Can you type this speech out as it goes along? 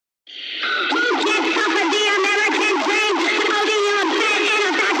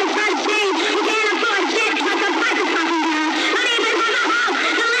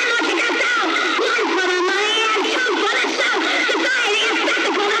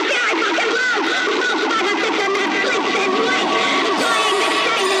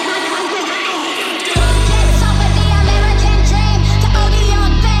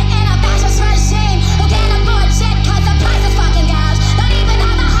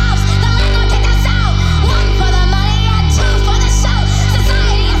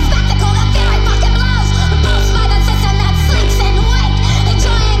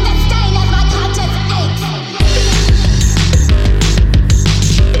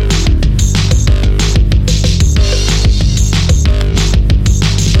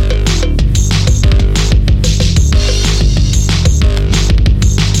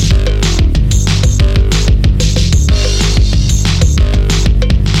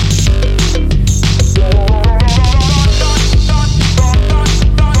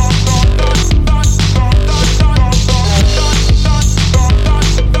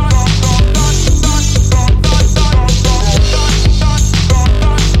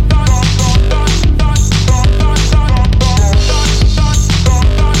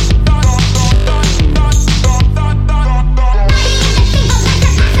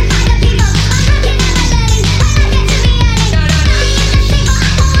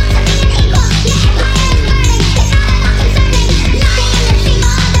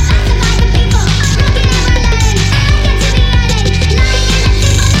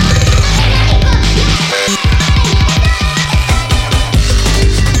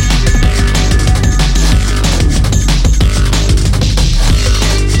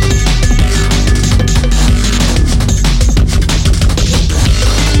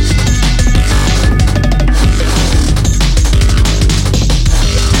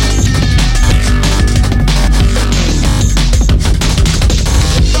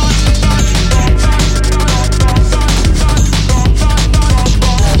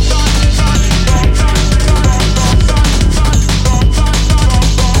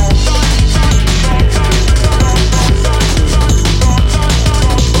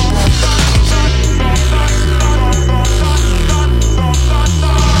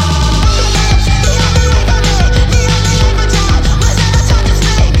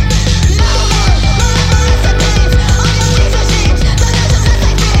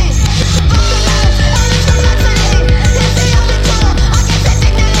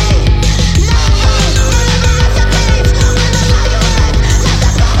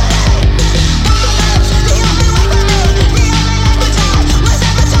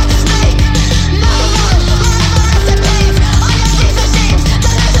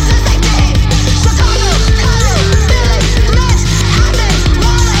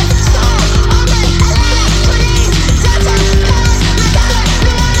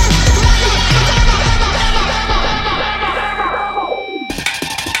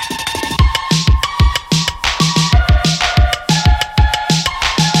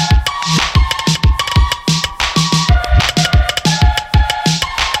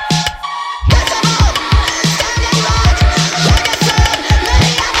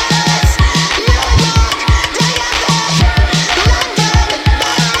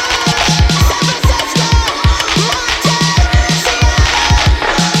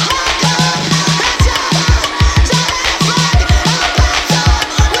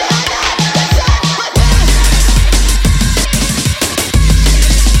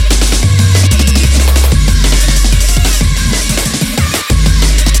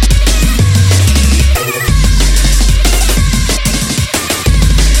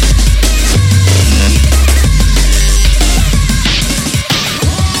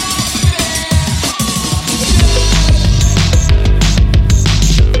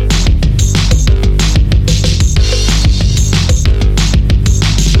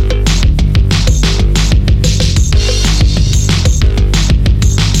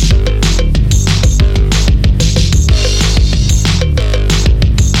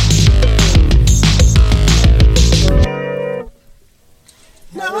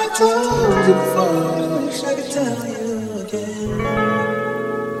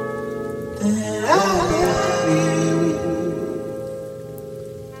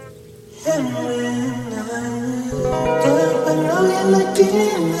Will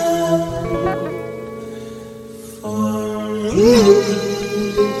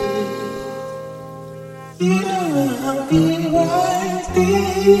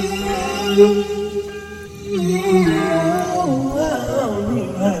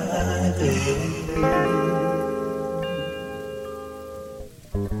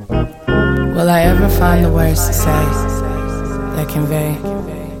I ever find the words to say that convey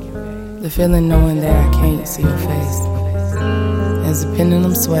the feeling knowing that I can't see your face? As the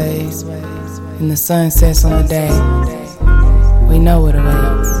pendulum sways and the sun sets on the day, we know what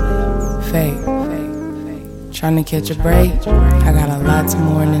awaits. Fate. Trying to catch a break, I got a lot to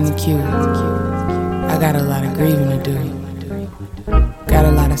mourn in the queue. I got a lot of grieving to do. Got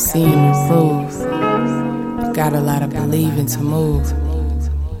a lot of seeing to prove. Got a lot of believing to move.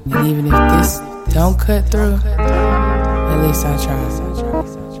 And even if this don't cut through, at least I tried.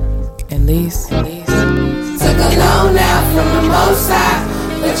 At least. Took a loan out from the most high,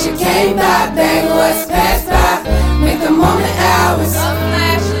 but you came back, what's passed by. Make the moment ours.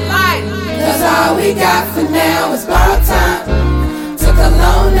 Cause all we got for now is borrowed time. Took a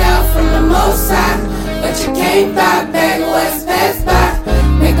loan out from the most high, but you came back, what's passed by.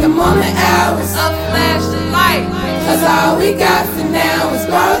 Make the moment ours. Cause all we got for now is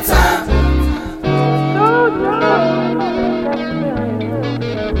borrowed time.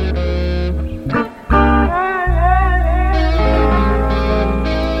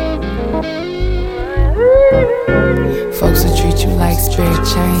 Folks will treat you like spare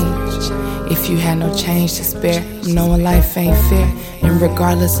change. If you had no change to spare, knowing life ain't fair. And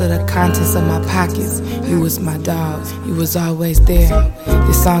regardless of the contents of my pockets, you was my dog, you was always there.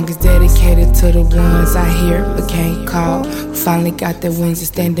 This song is dedicated to the ones I hear but can't call, who finally got their wings and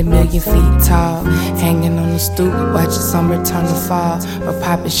stand a million feet tall. Hanging on the stoop, watching summer turn to fall, or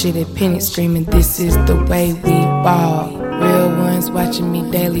popping shit at Penny, screaming this is the way we ball. Real ones watching me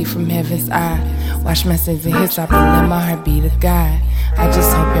daily from heaven's eye. Watch my sins and hits up and let my heart be the guide. I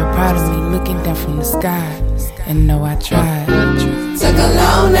just hope you're proud of me looking down from the sky and know I tried. Took a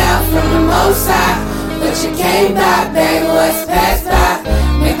loan out from the most high, but you came back, what's passed by.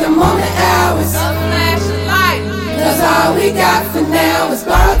 Make the moment ours. Cause all we got for now is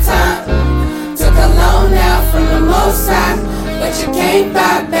borrowed time. Took a loan out from the most high, but you came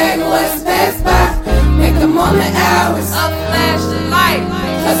back, what's passed by. Make the moment ours.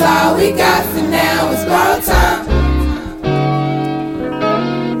 Cause all we got for now is borrowed time.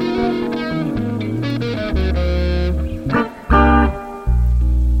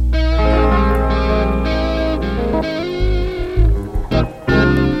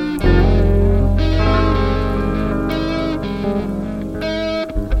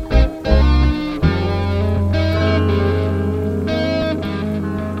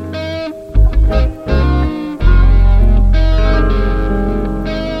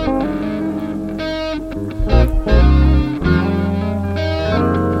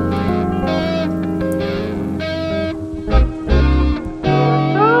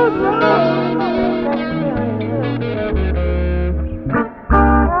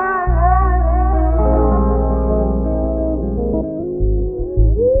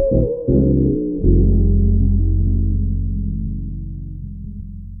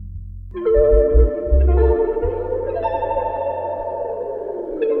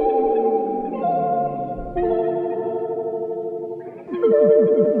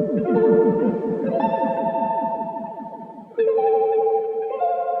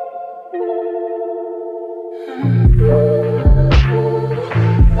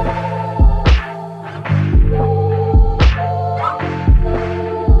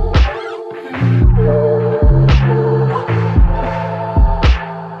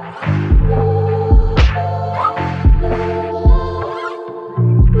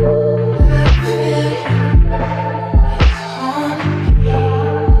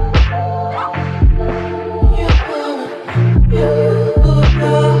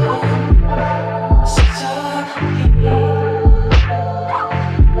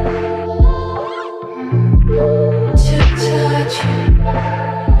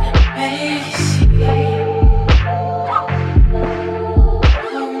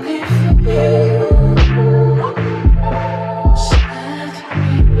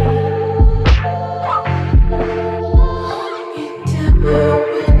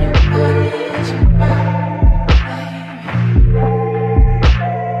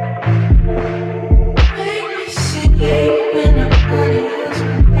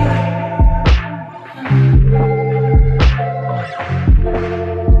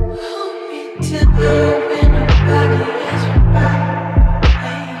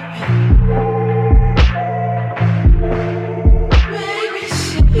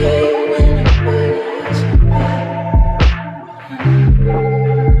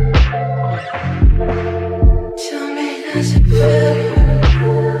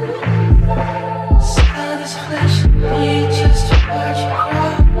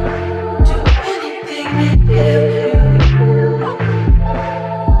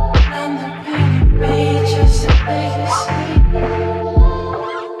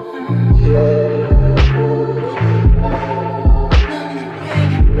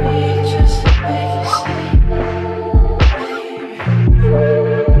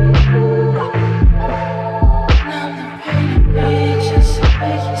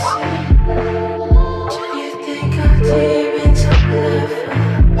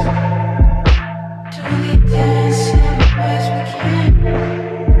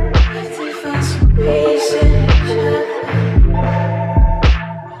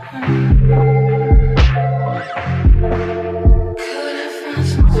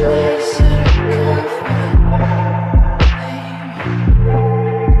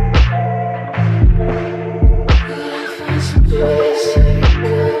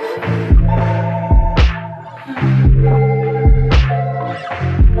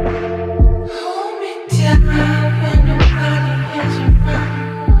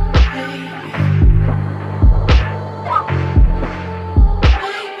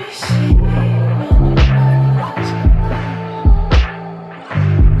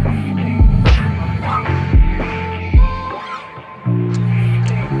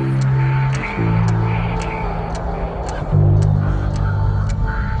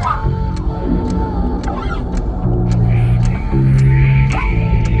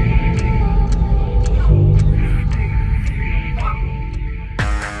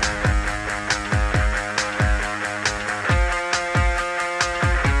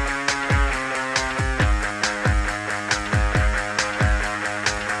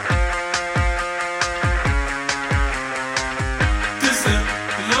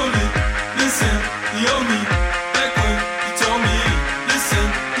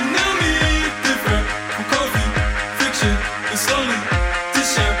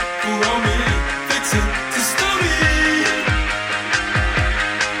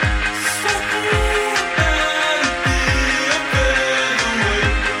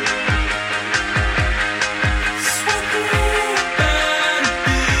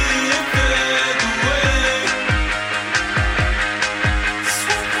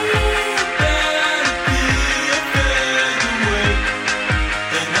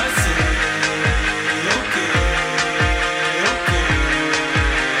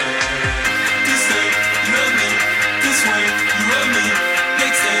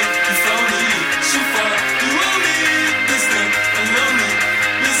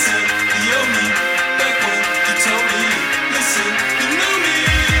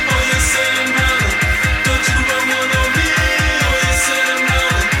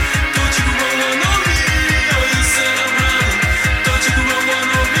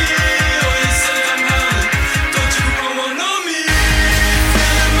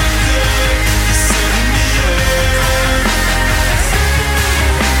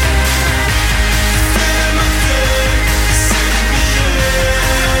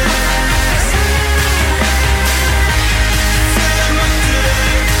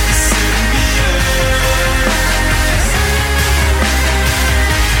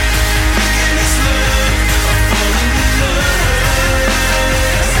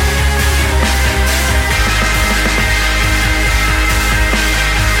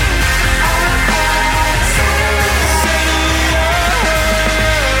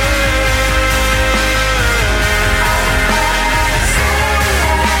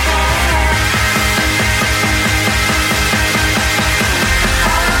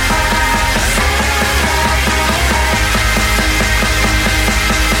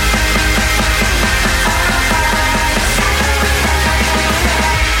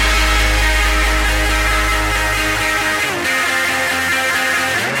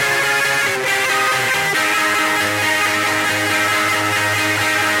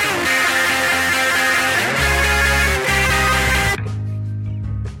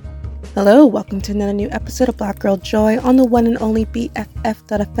 Hello, welcome to another new episode of Black Girl Joy on the one and only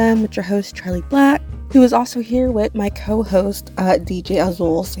BFF.FM with your host Charlie Black, who is also here with my co-host DJ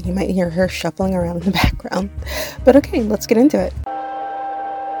Azul, so you might hear her shuffling around in the background. But okay, let's get into it.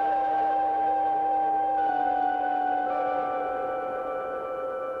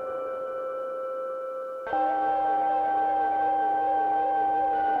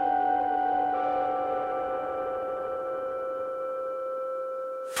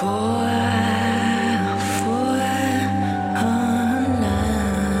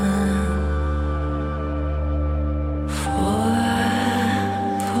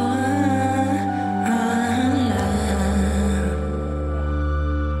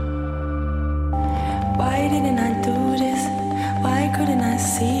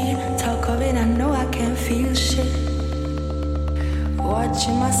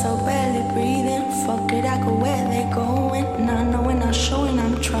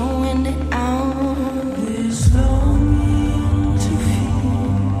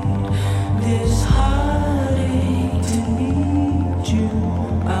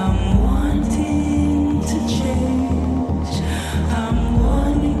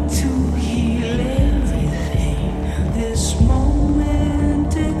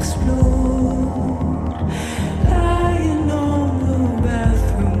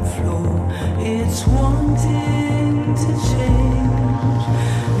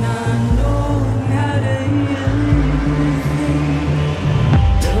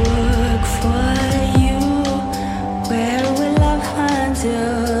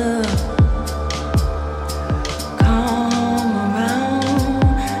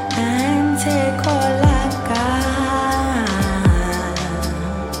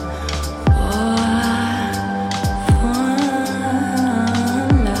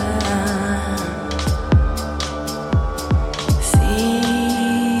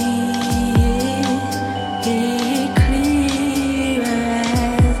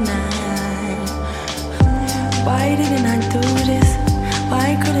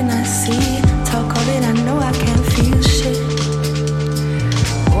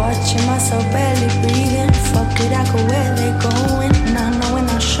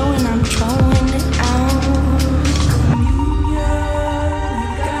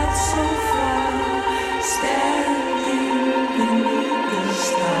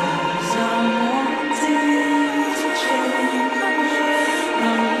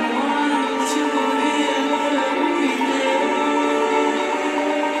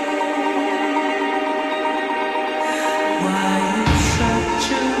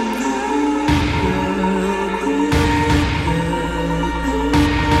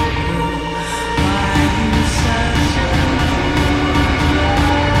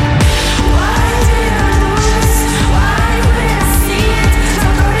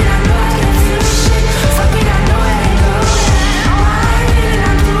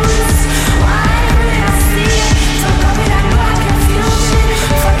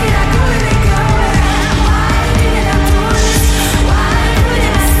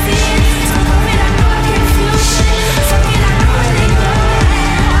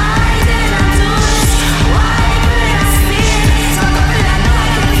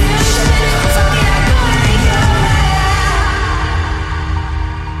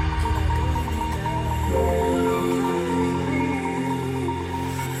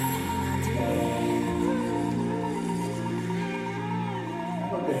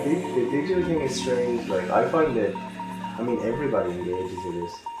 The digital thing is strange. Like, I find it, I mean, everybody engages with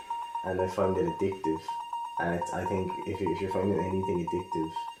it, and I find it addictive. And I think if you're finding anything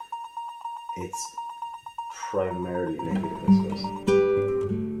addictive, it's primarily negative, I suppose.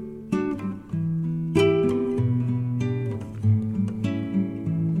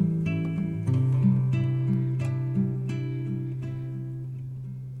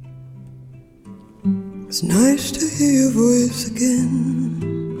 It's nice to hear your voice again.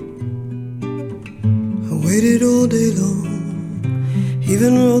 I waited all day long,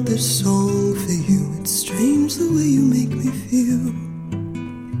 even wrote this song for you. It's strange the way you make me feel.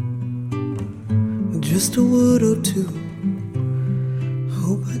 With just a word or two, I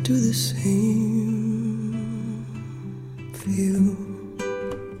hope I do the same for you.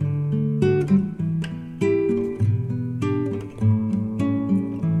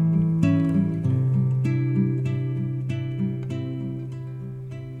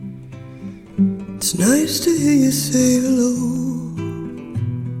 It's nice to hear you say hello,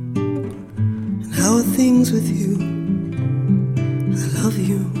 and how are things with you? I love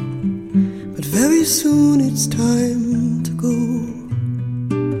you, but very soon it's time to go.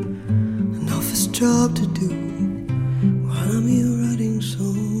 An office job to do while I'm here writing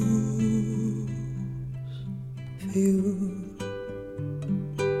songs. for you.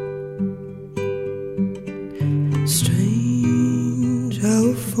 Strange how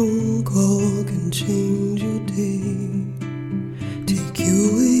a phone call can change your day, take you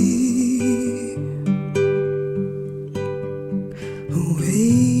away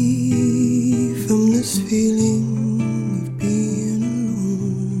from this feeling of being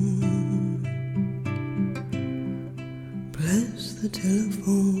alone. Bless the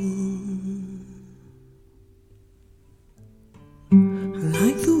telephone. I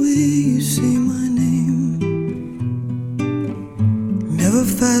like the way you say my name, never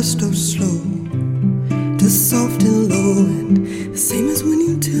fast or slow, just soft and low, and the same as when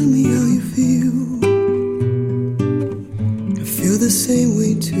you tell me how you feel. I feel the same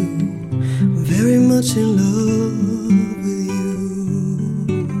way too, very much in love with you.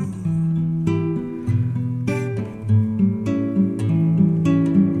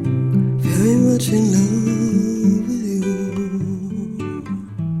 Very much in love with you.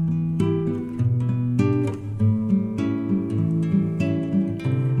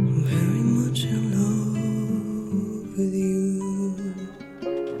 Very much in love with you.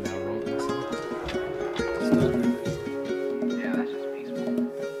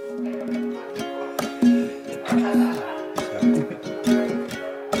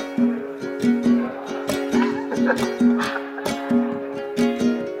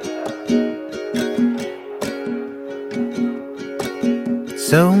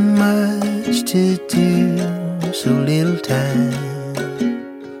 So much to do, so little time.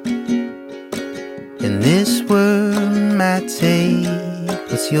 And this world might take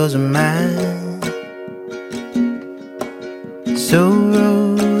what's yours and mine. So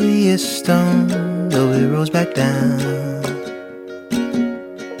roll your stone, though it rolls back down.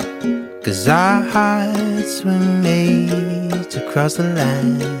 'Cause our hearts were made to cross the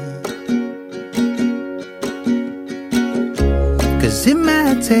line. 'Cause it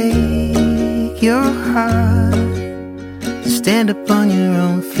might take your heart to stand up on your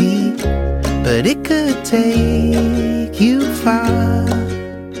own feet, but it could take you far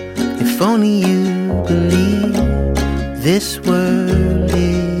if only you believe this world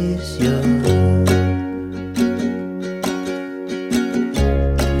is yours.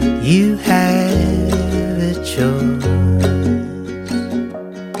 You have a choice.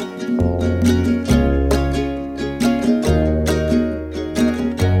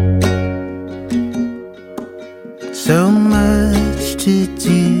 So much to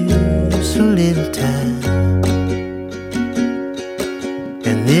do, so little time.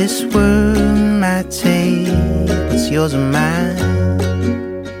 And this world might take what's yours and mine.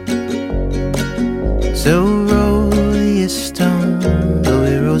 So roll your stone, though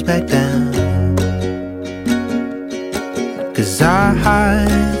it rolls back down. 'Cause our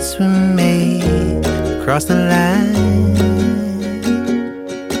hearts were made to cross the line.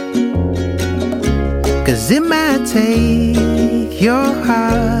 'Cause it might take your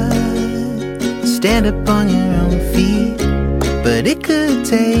heart to stand up on your own feet, but it could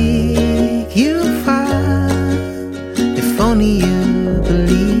take you far if only you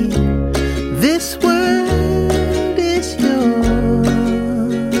believe this world is yours.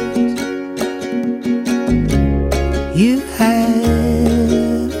 You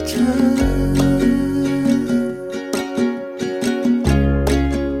have choice.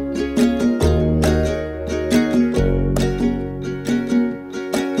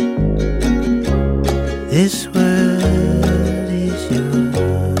 This world is yours.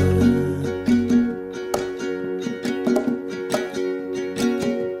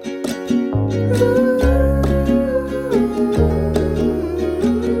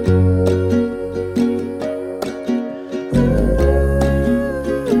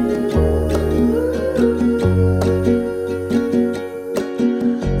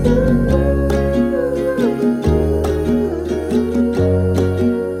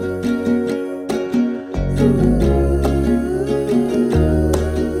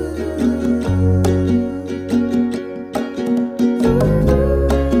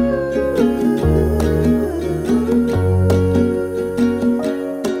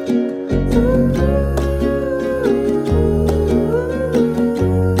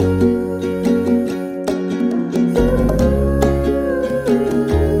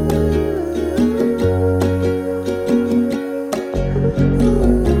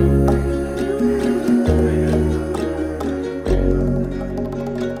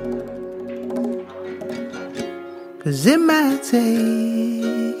 Cause it might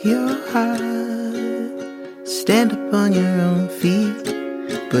take your heart, stand up on your own feet,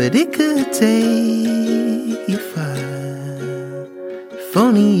 but it could take you far. If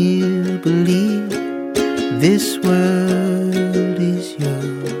only you believe this world is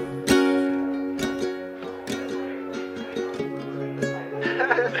yours.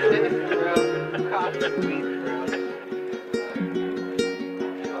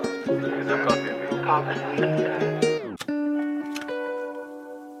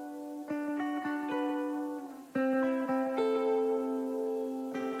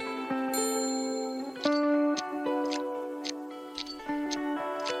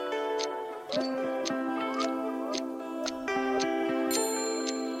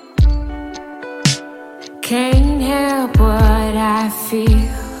 Can't help what I feel.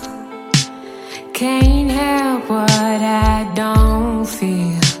 Can't help what I don't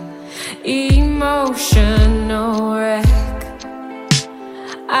feel. Emotional wreck.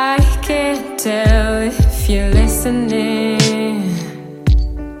 I can't tell if you're listening.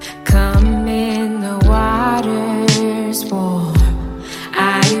 Come in, the water's warm.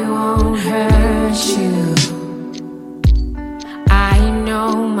 I won't hurt you. I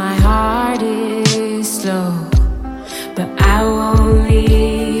know my heart is slow, but I won't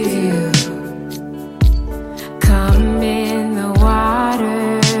leave you. Come in, the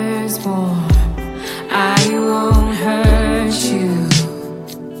water's warm. I won't hurt you.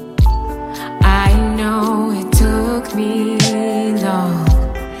 I know it took me long,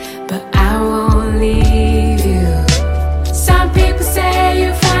 but I won't leave you. Some people say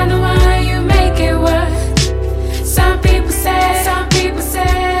you find the one, you make it work. Some people say, some people say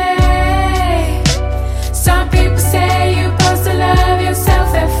you're supposed to love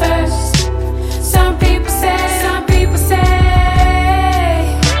yourself at first. Some people say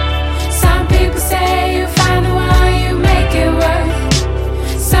you find the one, you make it work.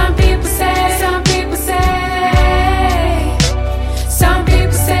 Some people say you're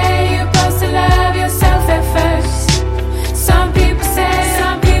supposed to love yourself at first. Some people say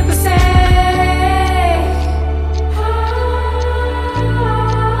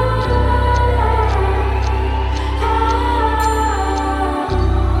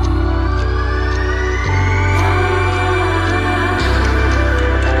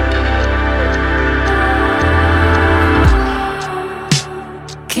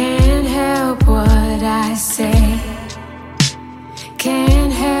can't help what I say.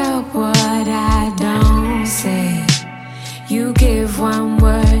 Can't help what I don't say. You give one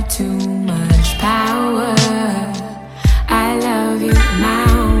word too much power. I love you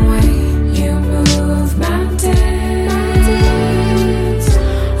my way. You move mountains.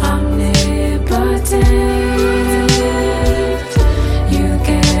 Omnipotent. You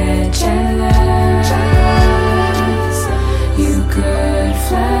get jealous. You could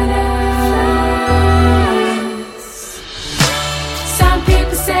flood us. Some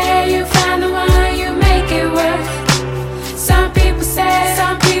people say you find the one, you make it work. Some people say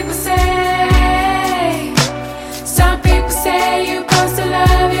you're supposed to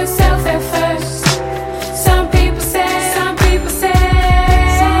love yourself at first. Some people say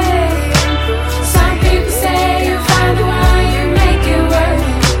you find the one, you make it work.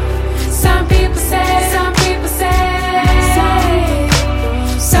 Some people say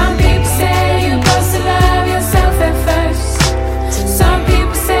you're supposed to love yourself at first. Some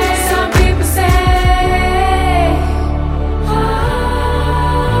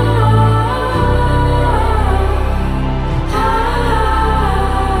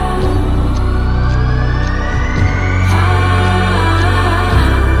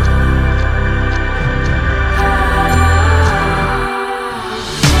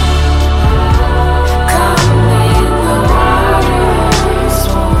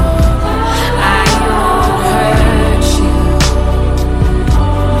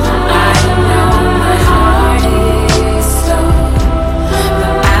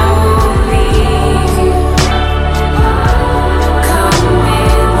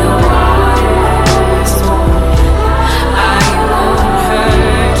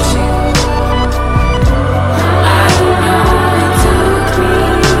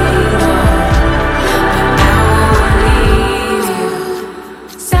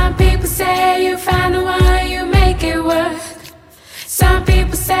people say you find the one, you make it work. Some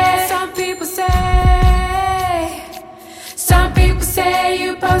people say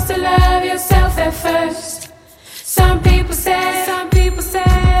you're supposed to love yourself at first. Some people say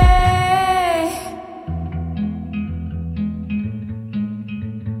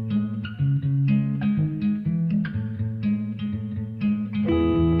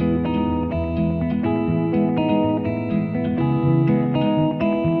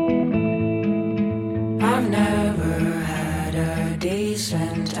I've never had a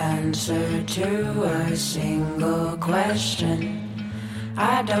decent answer to a single question.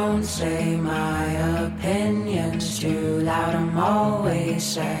 I don't say my opinion's too loud. I'm always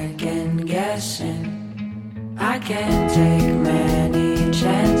second guessing. I can't take many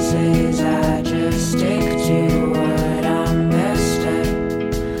chances. I just stick to what I'm best at.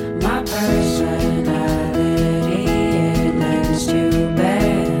 My personality, it lends to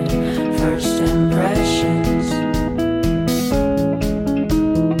bad first impressions.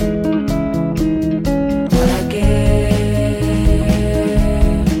 What I give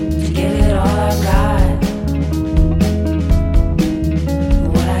to give it all I've got.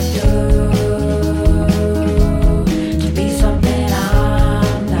 What I do to be something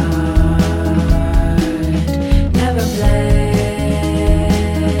I'm not. Never planned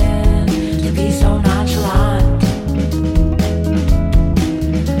to be so nonchalant.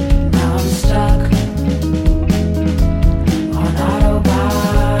 Now I'm stuck on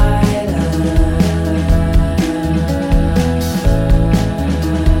autopilot.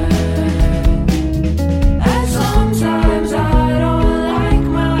 And sometimes I don't like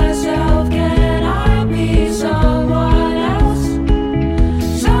myself. Can I be someone else?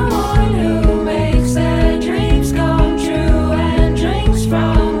 Someone who makes their dreams come true and drinks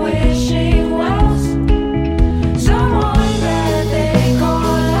from wishing wells. Someone that they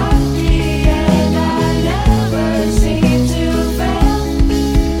call lucky and I never seem to fail.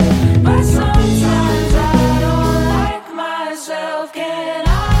 But sometimes I don't like myself. Can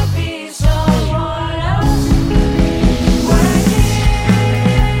I be someone else? What I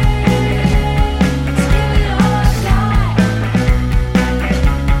give is give it all I've got.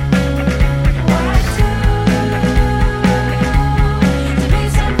 What I do to be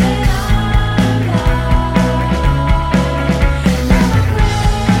something I'm not. Never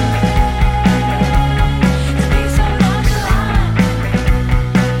planned to be so nonchalant.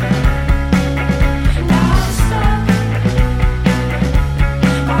 Now I'm stuck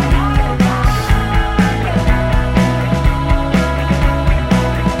on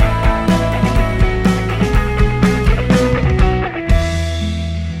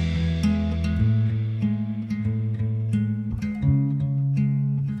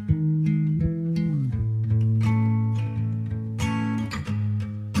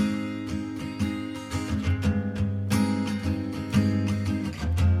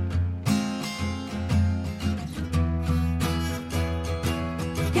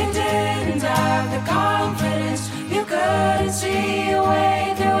You didn't have the confidence, you couldn't see your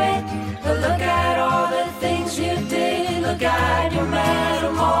way through it. But look at all the things you did, look at your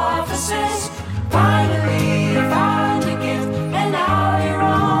metamorphosis. Finally you found a gift, and now you're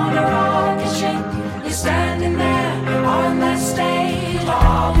on a rocket ship. You're standing there on that stage,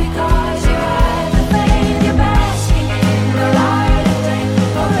 all because you had the fame. You're basking in the light of day,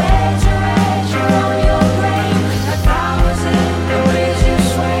 a resurrection on your grave. Like flowers in the breeze you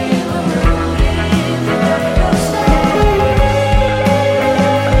sway, but rooted in the earth you'll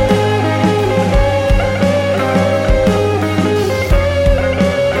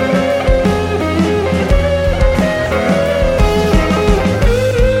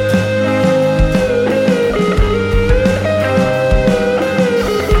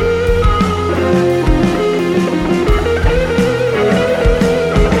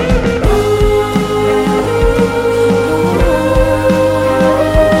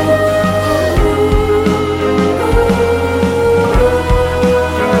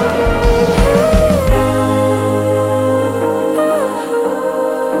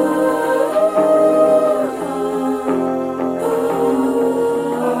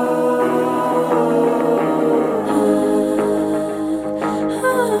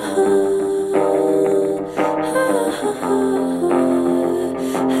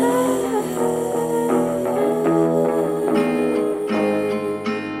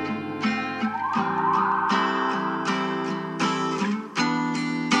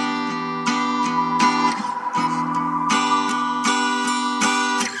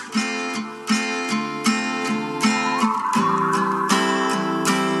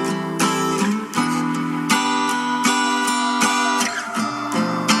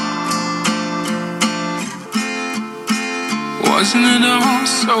Wasn't it all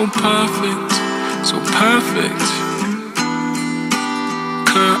so perfect, so perfect?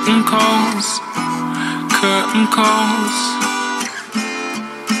 Curtain calls.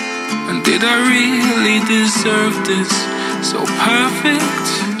 And did I really deserve this? So perfect.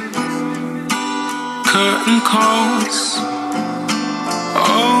 Curtain calls.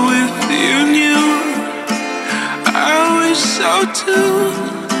 Oh, if you knew, I wish so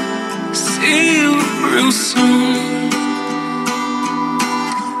too. See you real soon.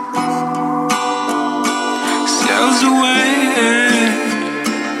 Sails away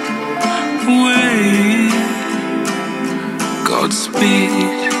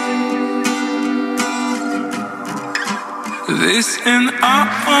This in our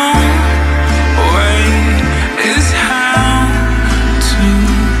own way is how to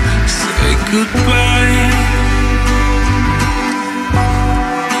say goodbye.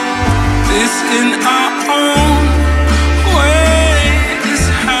 This in our own way is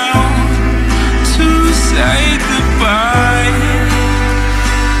how to say goodbye.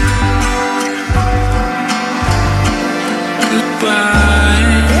 Goodbye.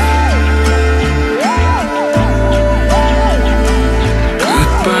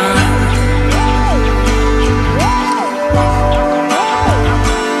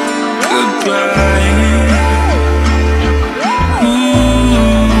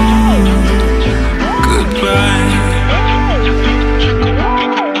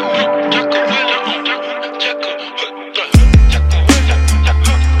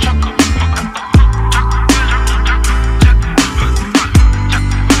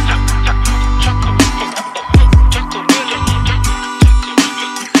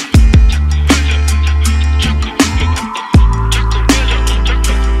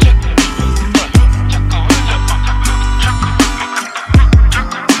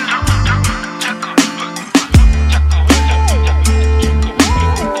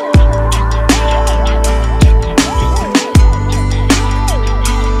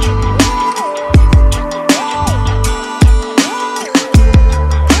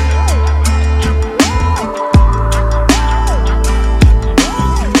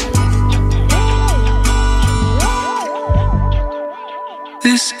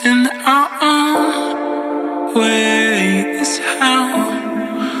 This in our own way is how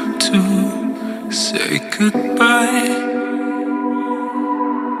to say goodbye.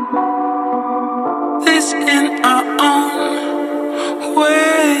 This in our own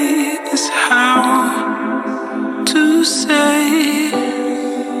way is how to say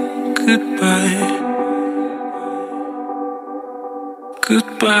goodbye.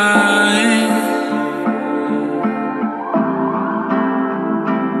 Goodbye.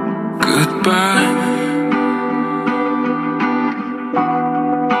 Goodbye.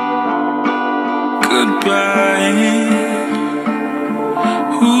 Goodbye.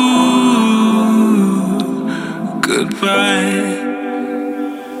 Ooh, goodbye.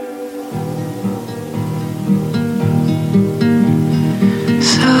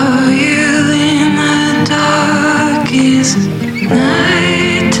 Saw you in the darkest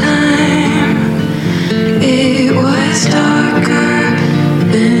nighttime. It was darker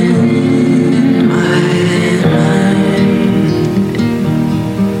than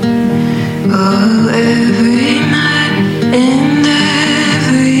every night and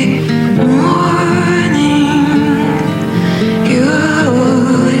every morning you're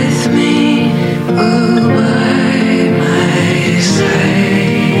with me, oh, by my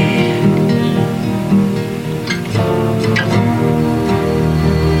side.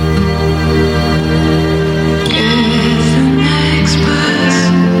 Get the next bus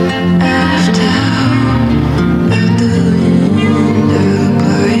out of town, let the window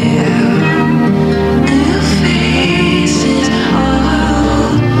glory out.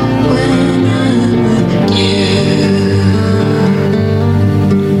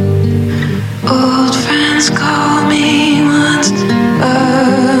 Old friends call me once a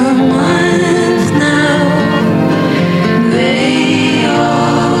month now. They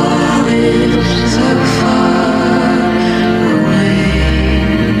all live so far away,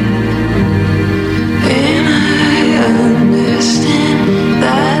 and I understand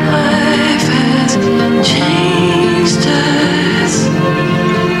that life has changed us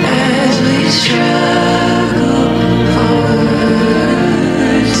as we struggle for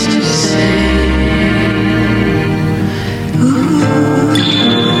words to say.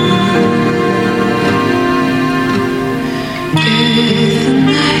 Get the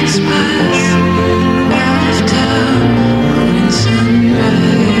next bus out of town when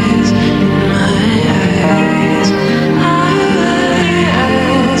sunrise in my eyes.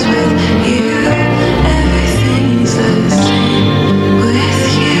 With you, everything is the same. With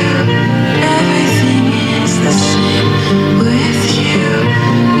you, everything is the same. With you,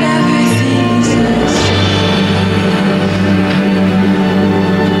 everything is the same.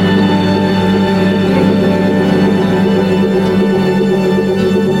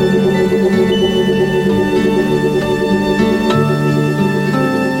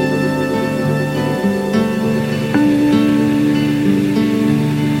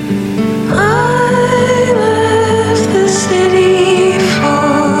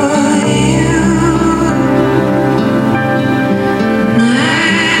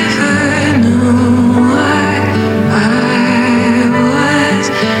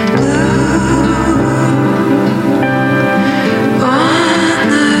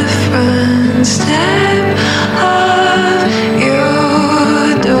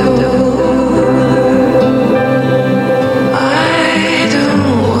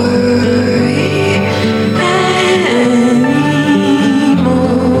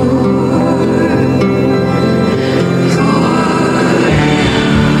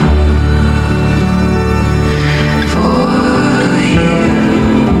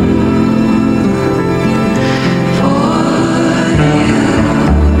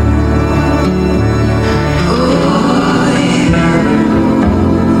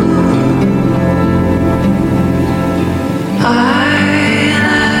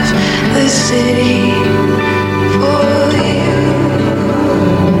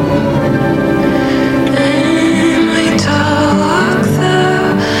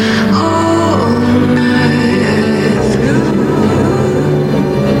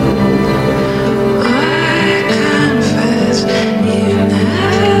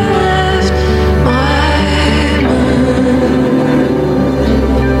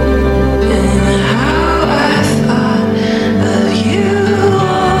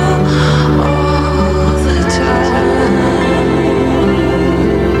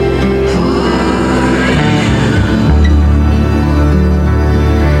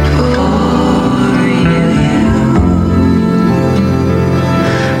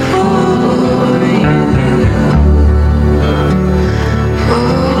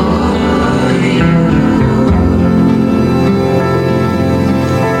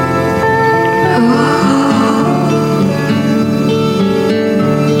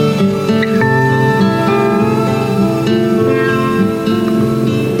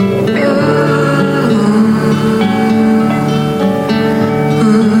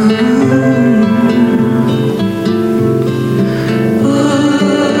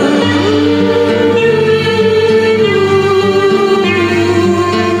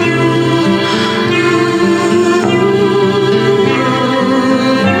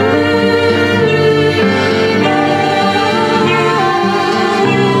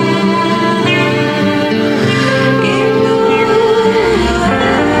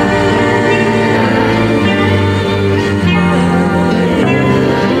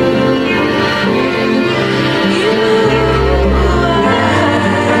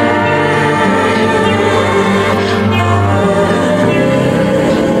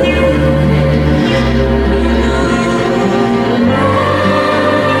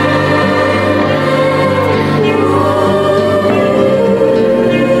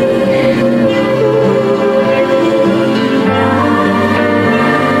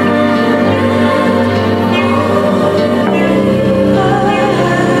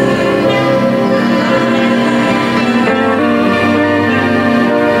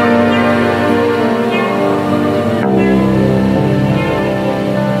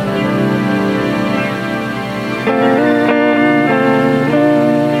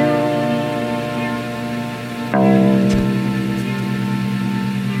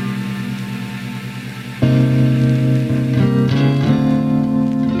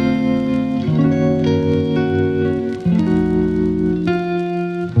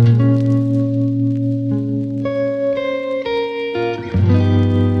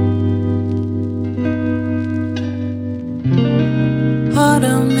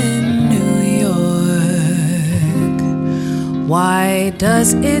 Why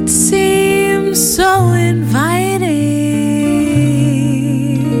does it seem so inviting?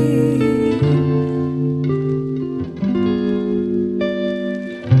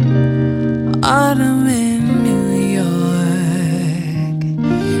 Autumn in New York,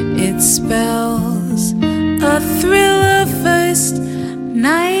 it spells a thrill of first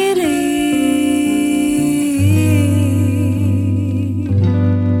nighting.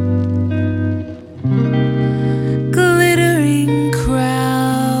 Glittering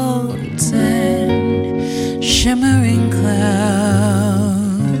crowds and shimmering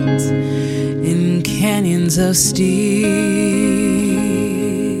clouds in canyons of steel.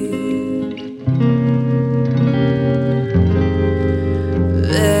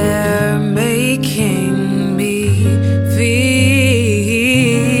 They're making me feel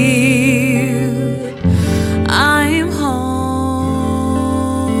I'm home.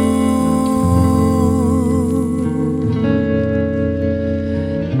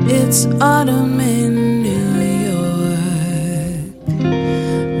 It's autumn in New York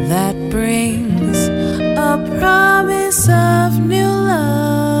that brings a promise of new love.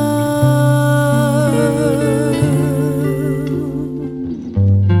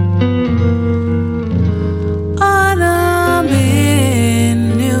 Autumn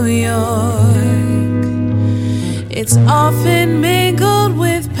in New York, it's often mingled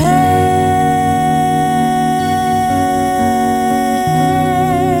with pain.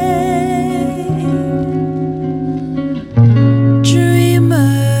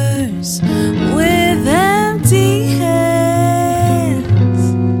 Dreamers with empty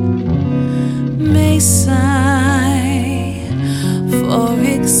hands may sigh for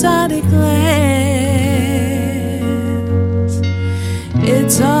exotic lands.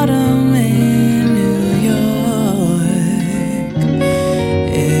 It's autumn in New York.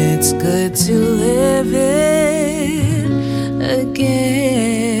 It's good to live it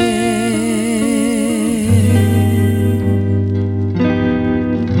again.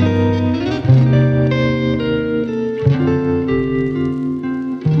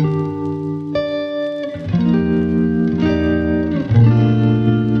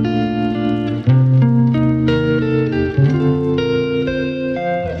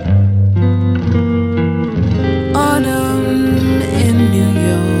 Autumn in New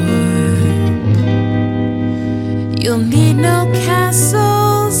York, you'll need no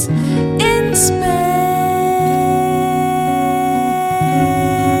castles in Spain.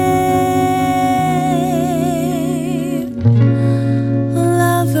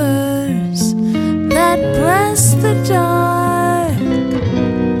 Lovers that bless the dark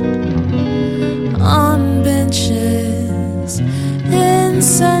on benches in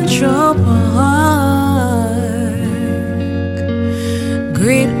Central Park.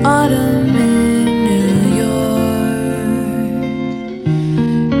 Great autumn in New York.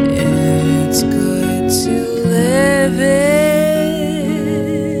 It's good to live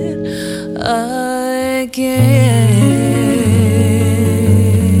it again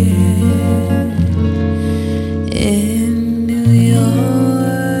in New York.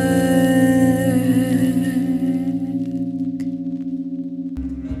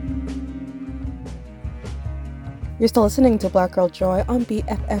 You're still listening to Black Girl Joy on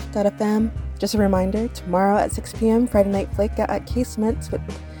BFF.fm. Just a reminder, tomorrow at 6 p.m., Friday Night Flake at Casements with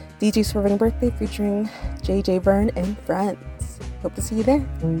DJ Swerving Birthday featuring JJ Vern and friends. Hope to see you there.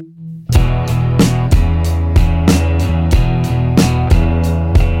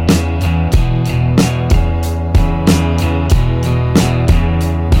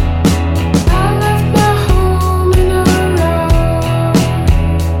 I left my home in a row,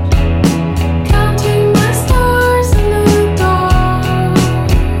 counting my stars in the dark,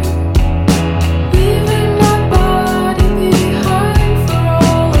 leaving my body behind for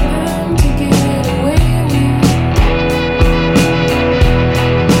all of them to get away with.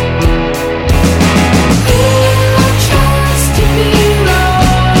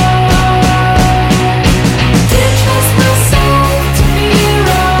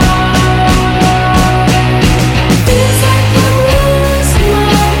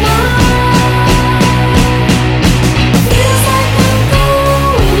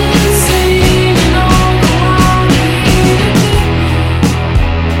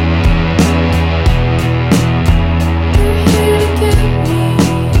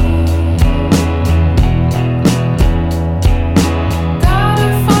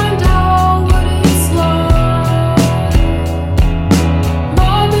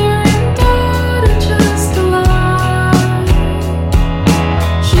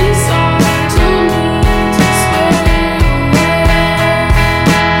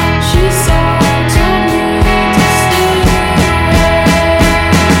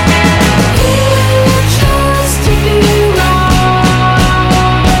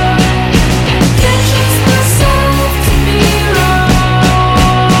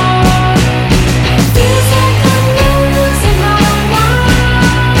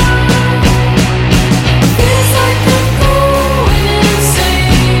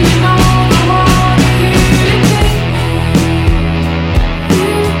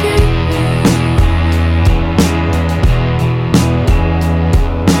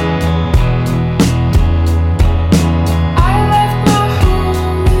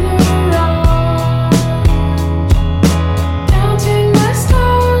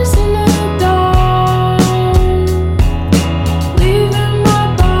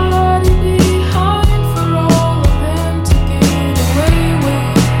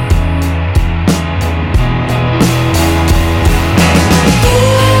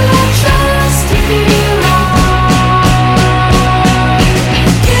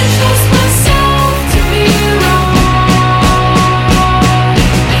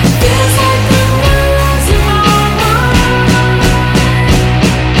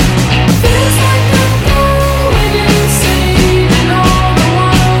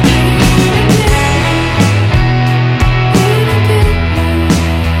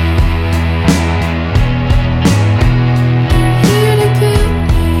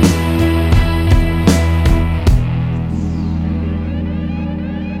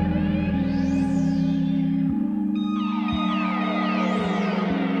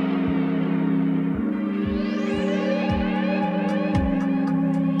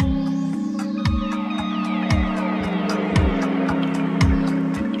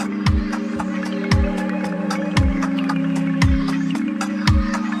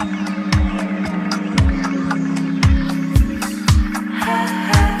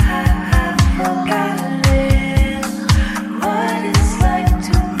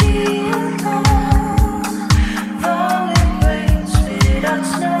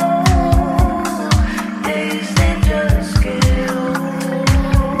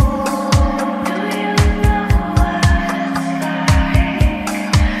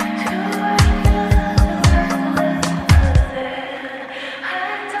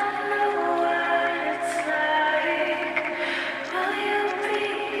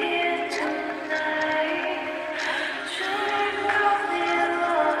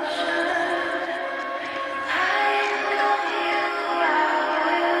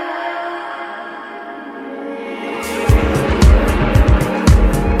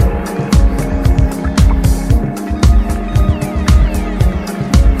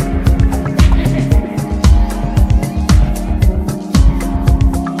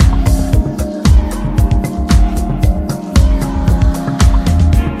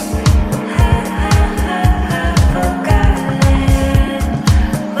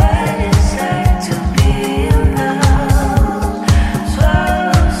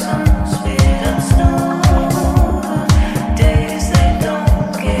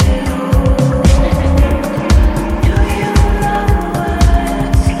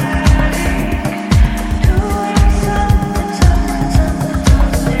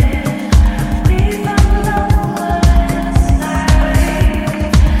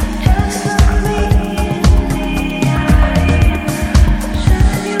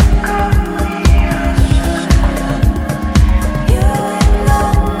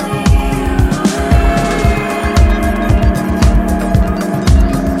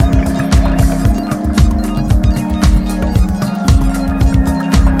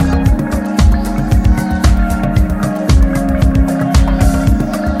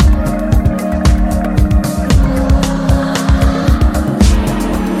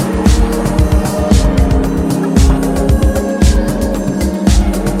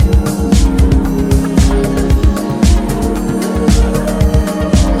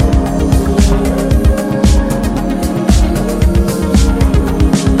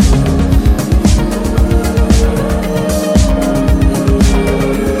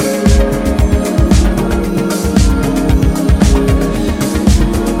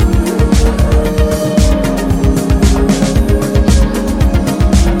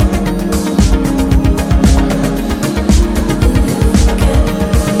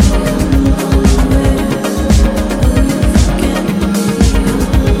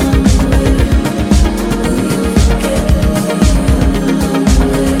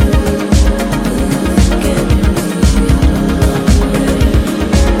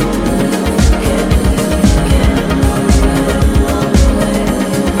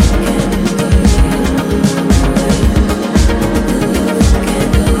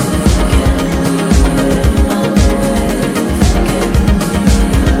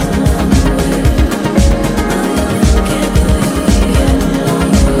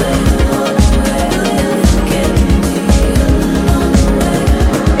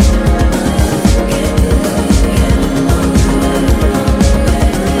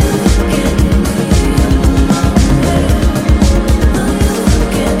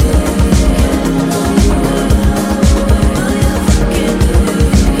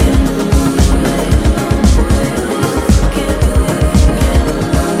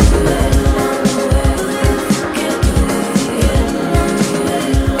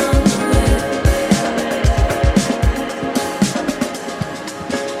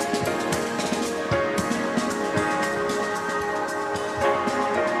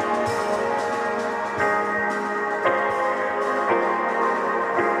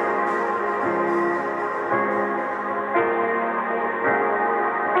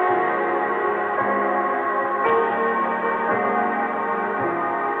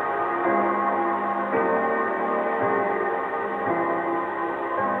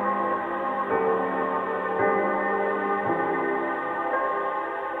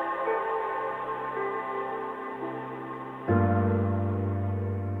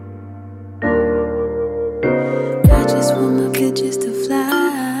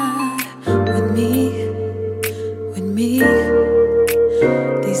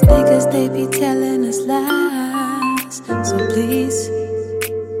 they be telling us lies. So please,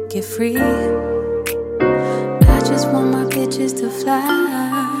 get free. I just want my bitches to fly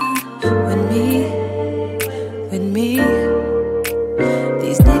with me, with me.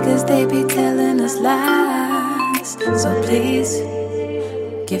 These niggas, they be telling us lies. So please,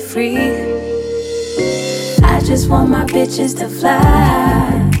 get free. I just want my bitches to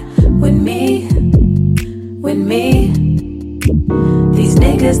fly with me, with me. These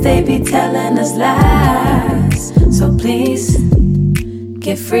niggas, they be telling us lies. So please,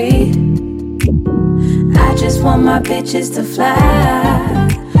 get free. I just want my bitches to fly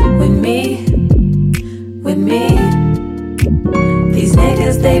with me, with me. These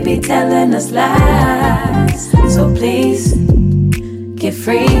niggas, they be telling us lies. So please, get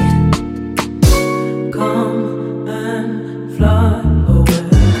free. Come and fly away.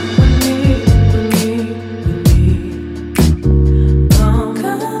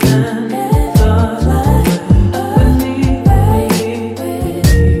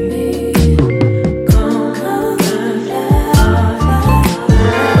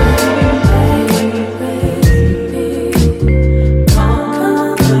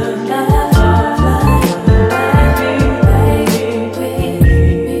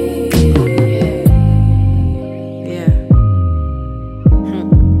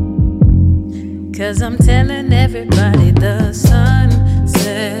 Cause I'm telling everybody the sun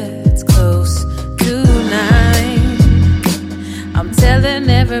sets close tonight. I'm telling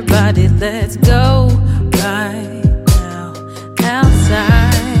everybody let's go right now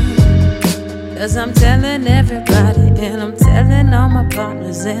outside. Cause I'm telling everybody, and I'm telling all my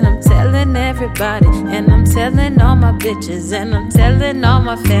partners, and I'm telling everybody, and I'm telling all my bitches, and I'm telling all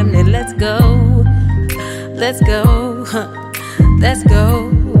my family, let's go, let's go, let's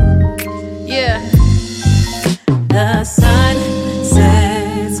go. Yeah. The sun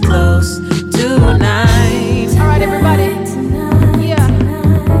sets close tonight. Alright, everybody. Yeah.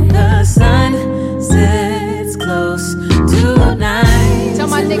 The sun sets close tonight. Tell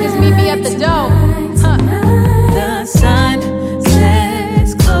my niggas meet me at the door. Huh. The sun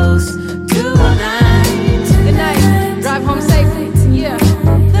sets close tonight. Good night. Drive home safely. Yeah.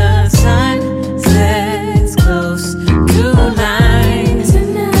 The sun sets close tonight.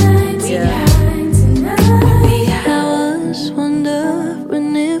 Yeah.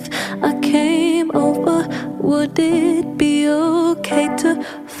 Would it be okay to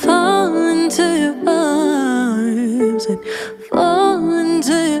fall into your arms and fall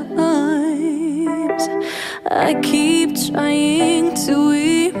into your arms? I keep trying to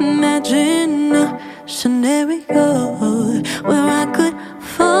imagine a scenario where I could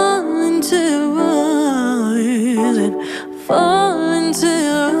fall into your arms and fall into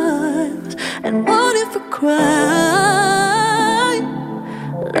your arms. And what if I cry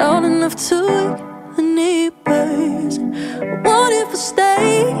loud enough to wake the neighbors? What if I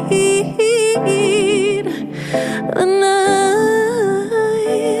stayed the night?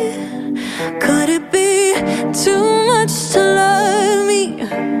 Could it be too much to love me?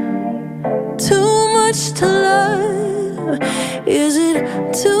 Too much to love? Is it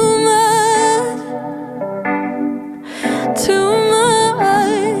too much? Too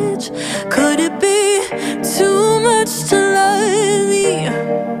much? Could it be too much to love me?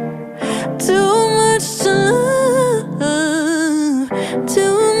 Too much to love,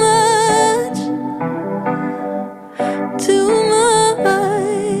 too much, too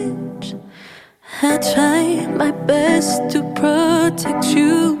much. I try my best to protect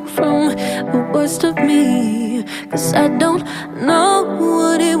you from the worst of me, 'cause I don't know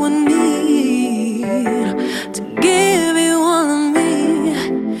what it would mean to give you all of me.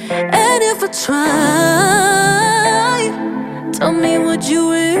 And if I try, tell me, would you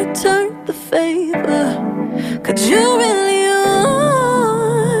return the favor? Could you really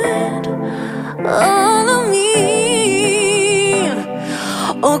want all of me?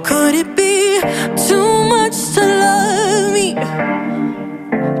 Or could it be too much to love me?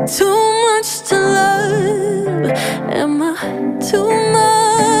 Too much to love? Am I too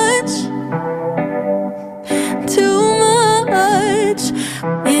much? Too much?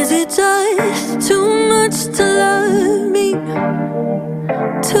 Is it just too much to love me?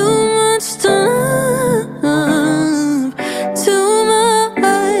 Too much to love, too much,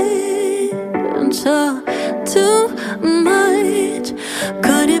 too much.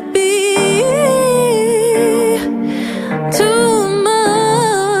 Could it be too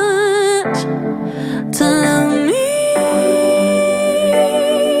much to love me?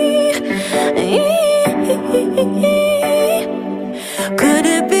 Could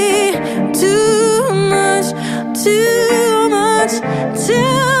it be too much, too much,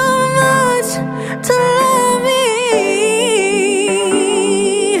 too much?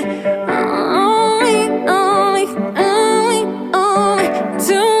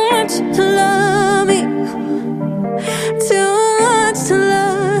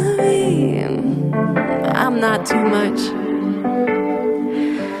 not too much.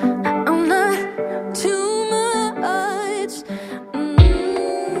 I'm not too much.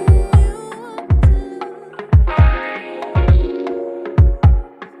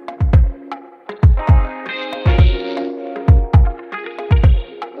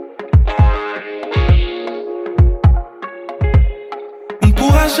 On ne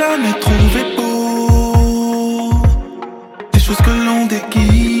pourra jamais trouver beau des choses que l'on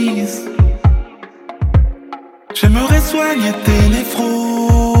déguise. J'aimerais soigner tes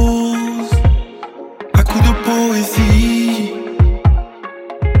névroses à coups de poésie.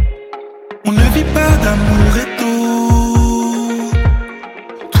 On ne vit pas d'amour et d'eau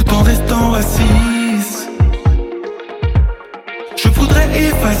tout en restant assise. Je voudrais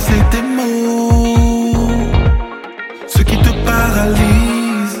effacer tes mots, ceux qui te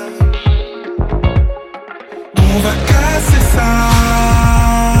paralysent. On va casser ça.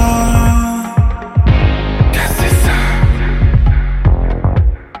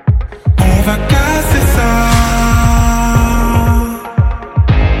 On va casser ça.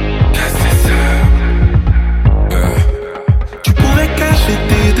 Casser ça. Tu pourrais cacher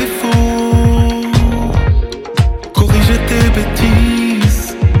tes défauts, corriger tes bêtises.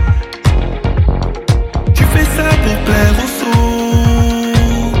 Tu fais ça pour plaire aux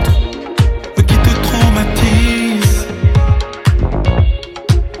autres, eux qui te traumatisent.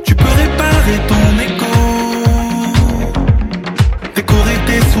 Tu peux réparer ton ego, décorer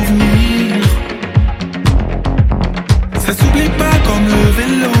tes souvenirs. Ça s'oublie pas comme le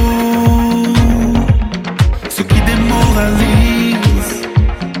vélo, ce qui démoralise.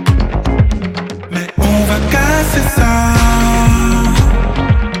 Mais on va casser ça.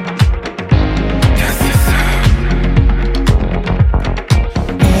 Casser ça.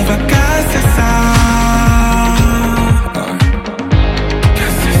 On va casser ça.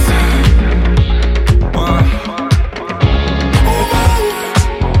 Casser ça.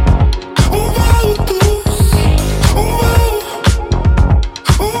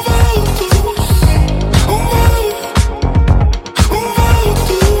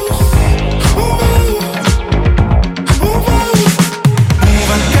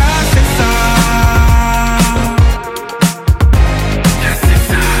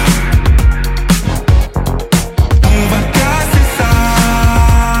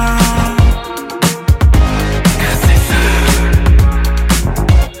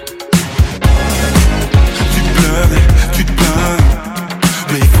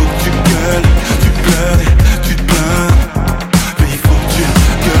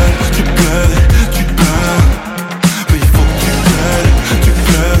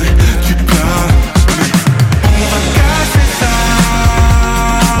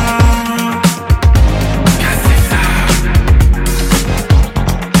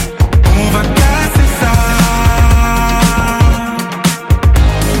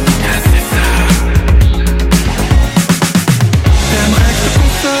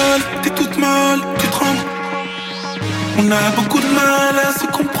 On a beaucoup de mal à se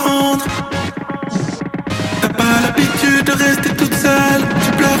comprendre. T'as pas l'habitude de rester toute seule.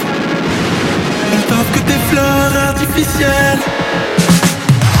 Tu pleures, on t'offre que des fleurs artificielles.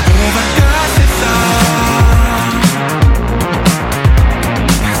 On va casser ça.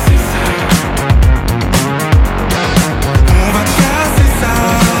 Casser ça. On va casser ça.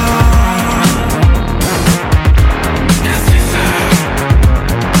 Casser ça.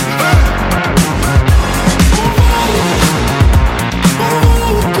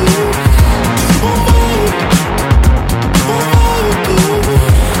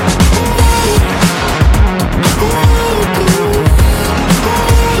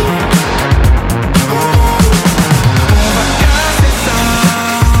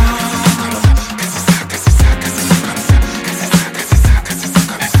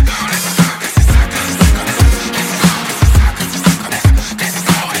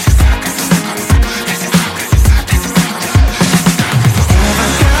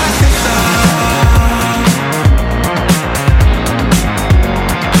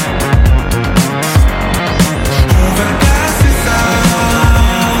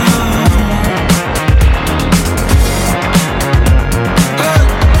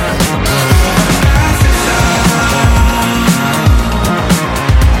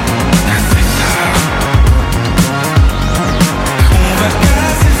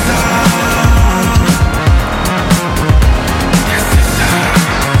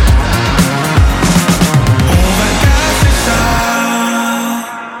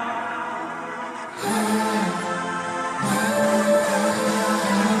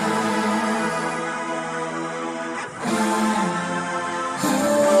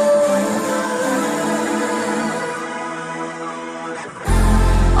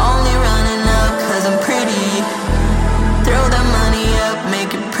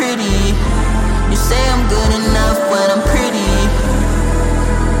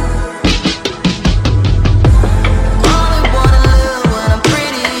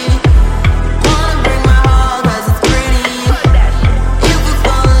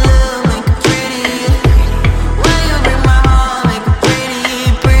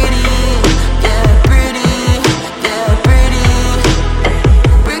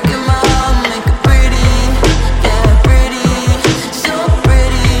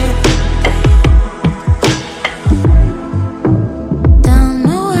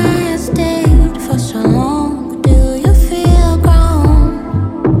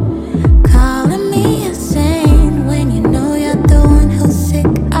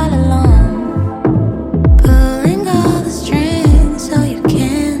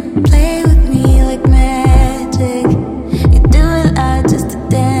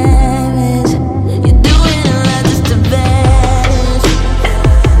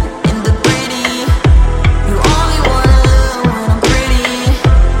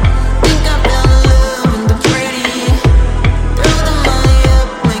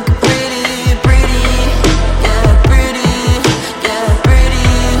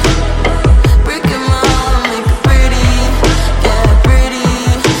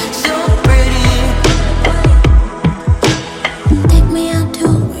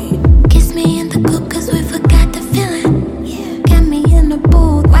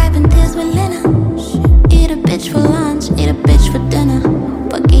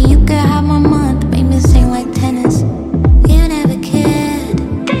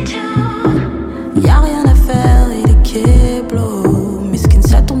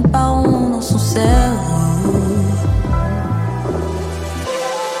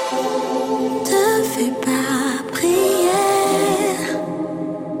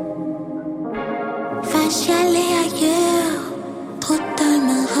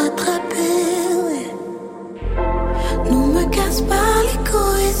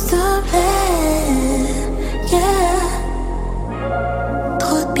 peine, yeah.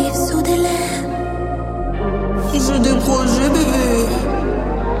 Trop de bif sous des lèvres. J'ai des projets, bébé.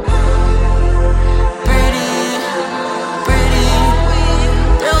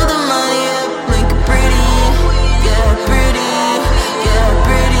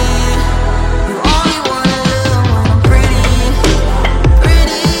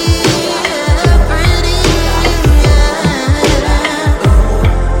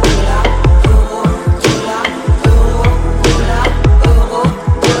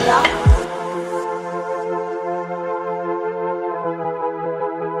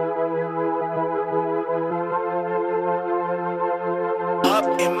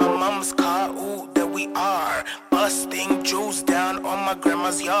 In my mama's car, ooh, there we are. Busting juice down on my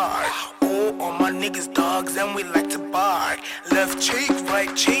grandma's yard. Ooh, all my niggas dogs and we like to bark. Left cheek,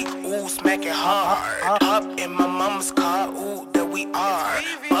 right cheek, ooh, smack it hard. Up in my mama's car, ooh, there we are.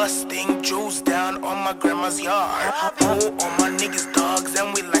 Busting juice down on my grandma's yard. Ooh, all my niggas dogs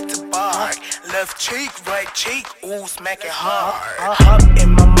and we like to bark. Left cheek, right cheek, ooh, smack it hard. Up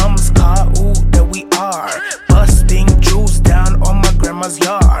in my mama's car, ooh, there we are. Busting juice down on my grandma's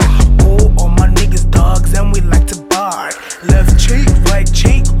yard. Ooh, all my niggas dogs and we like to bark. Left cheek, right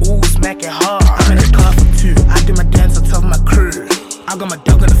cheek, ooh, smack it hard. I'm in the car for two, I do my dance on top of my crew. I got my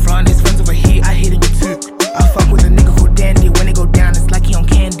dog on the front, his friends over here, I hit him too. I fuck with a nigga who dandy, when it go down it's like he on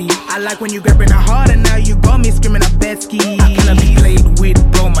candy. I like when you grabbing it hard and now you got me screaming at Betsky. I cannot be played with,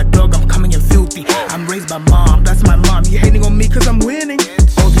 bro, my dog, I'm coming in filthy. I'm raised by mom, that's my mom, you hating on me cause I'm winning.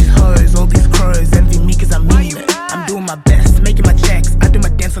 All these hoes, all these crows, envy me cause I mean it. I'm doing my best, making my checks, I do my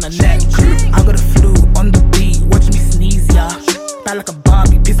dance on the neck. I got a flu on the beat, watch me sneeze, yeah. Bad like a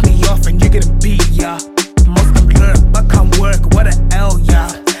Barbie, piss me off and you're gonna beat, yeah. Most of them lurk, but can't work, what a L,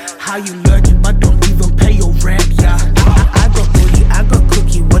 yeah. How you lurking, but don't even pay your rent, yeah. I got booty, I got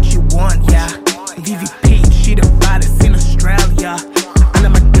cookie, what you want, yeah. VVP, she the baddest in Australia. I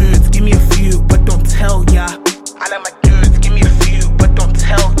let my dudes, give me a few, but don't tell, yeah. I let my dudes, give me a few, but don't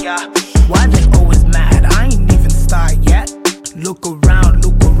tell, yeah. Why they always mad, I ain't even started yet. Look around,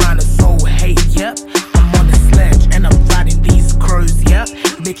 it's so hate, yep. I'm on a sledge and I'm riding these crows, yep.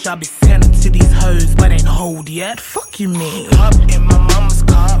 Bitch, I be sending to these hoes, but ain't hold yet. Fuck you, me. Up in my mama's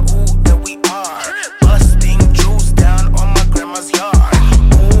car, ooh, there we are. Busting juice down on my grandma's yard.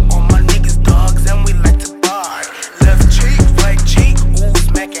 Ooh, all my niggas dogs and we like to bark. Left cheek, right cheek, ooh,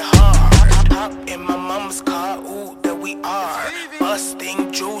 smack it hard. Up in my mama's car, ooh, there we are.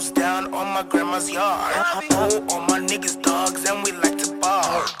 Busting juice down on my grandma's yard. Ooh, all my niggas dogs and we like to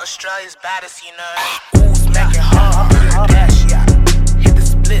bark. Australia's baddest, you know. Ooh, smack it hard. Dash, yeah. Hit the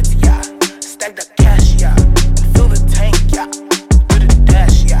splits, yeah. Stack the cash, yeah. Fill the tank, yeah. Do the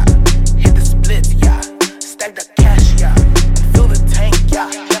dash, yeah. Hit the splits, yeah. Stack the cash, yeah. Fill the tank, yeah.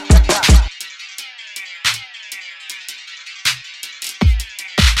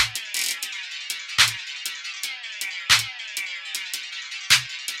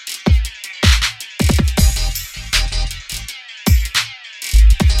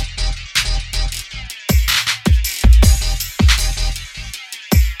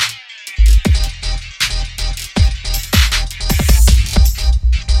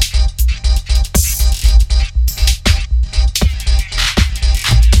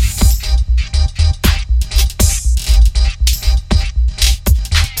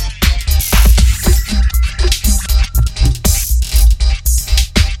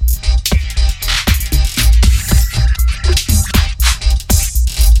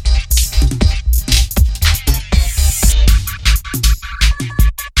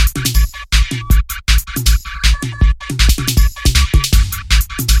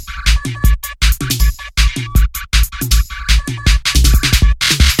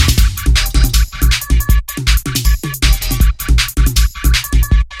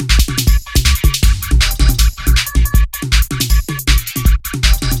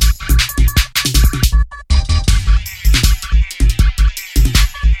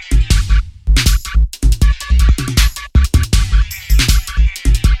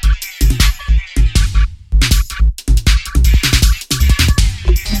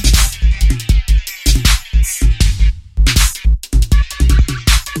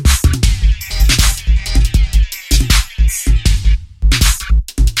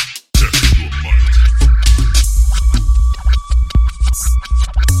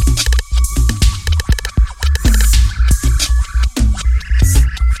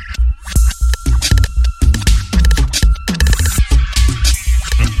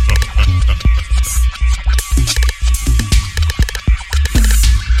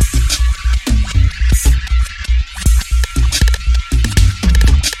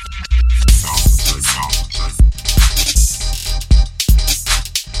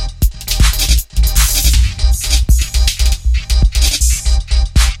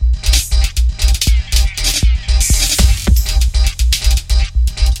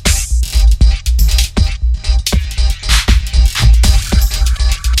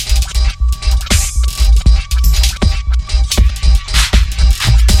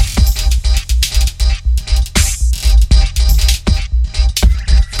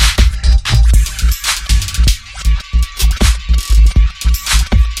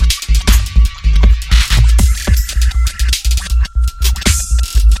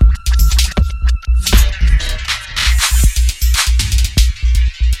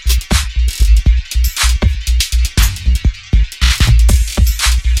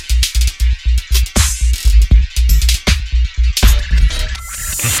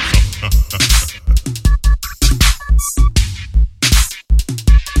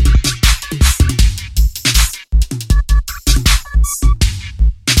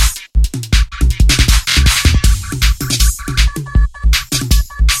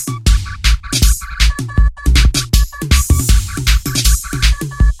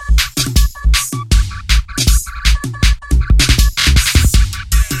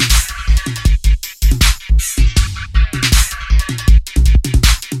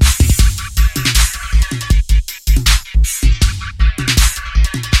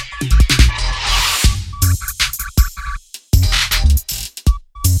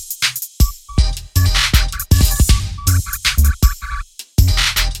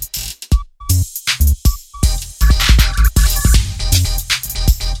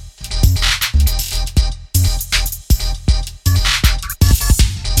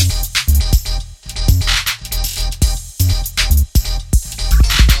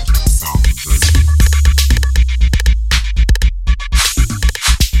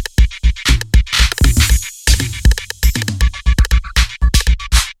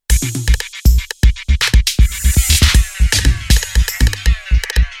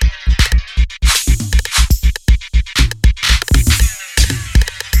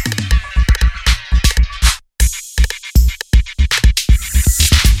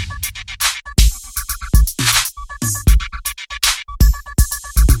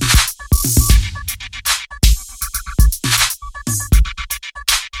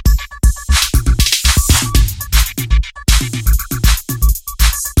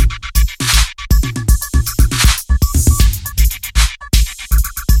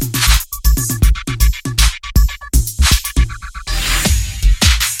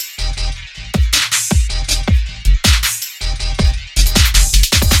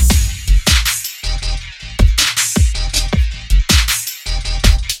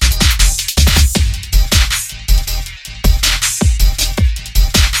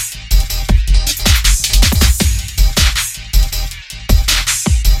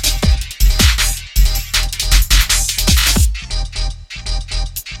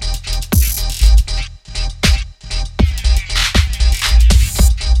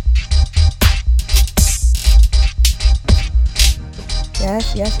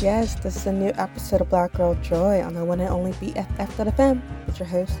 Yes. This is a new episode of Black Girl Joy on the one and only BFF.FM with your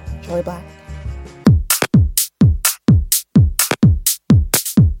host, Joy Black.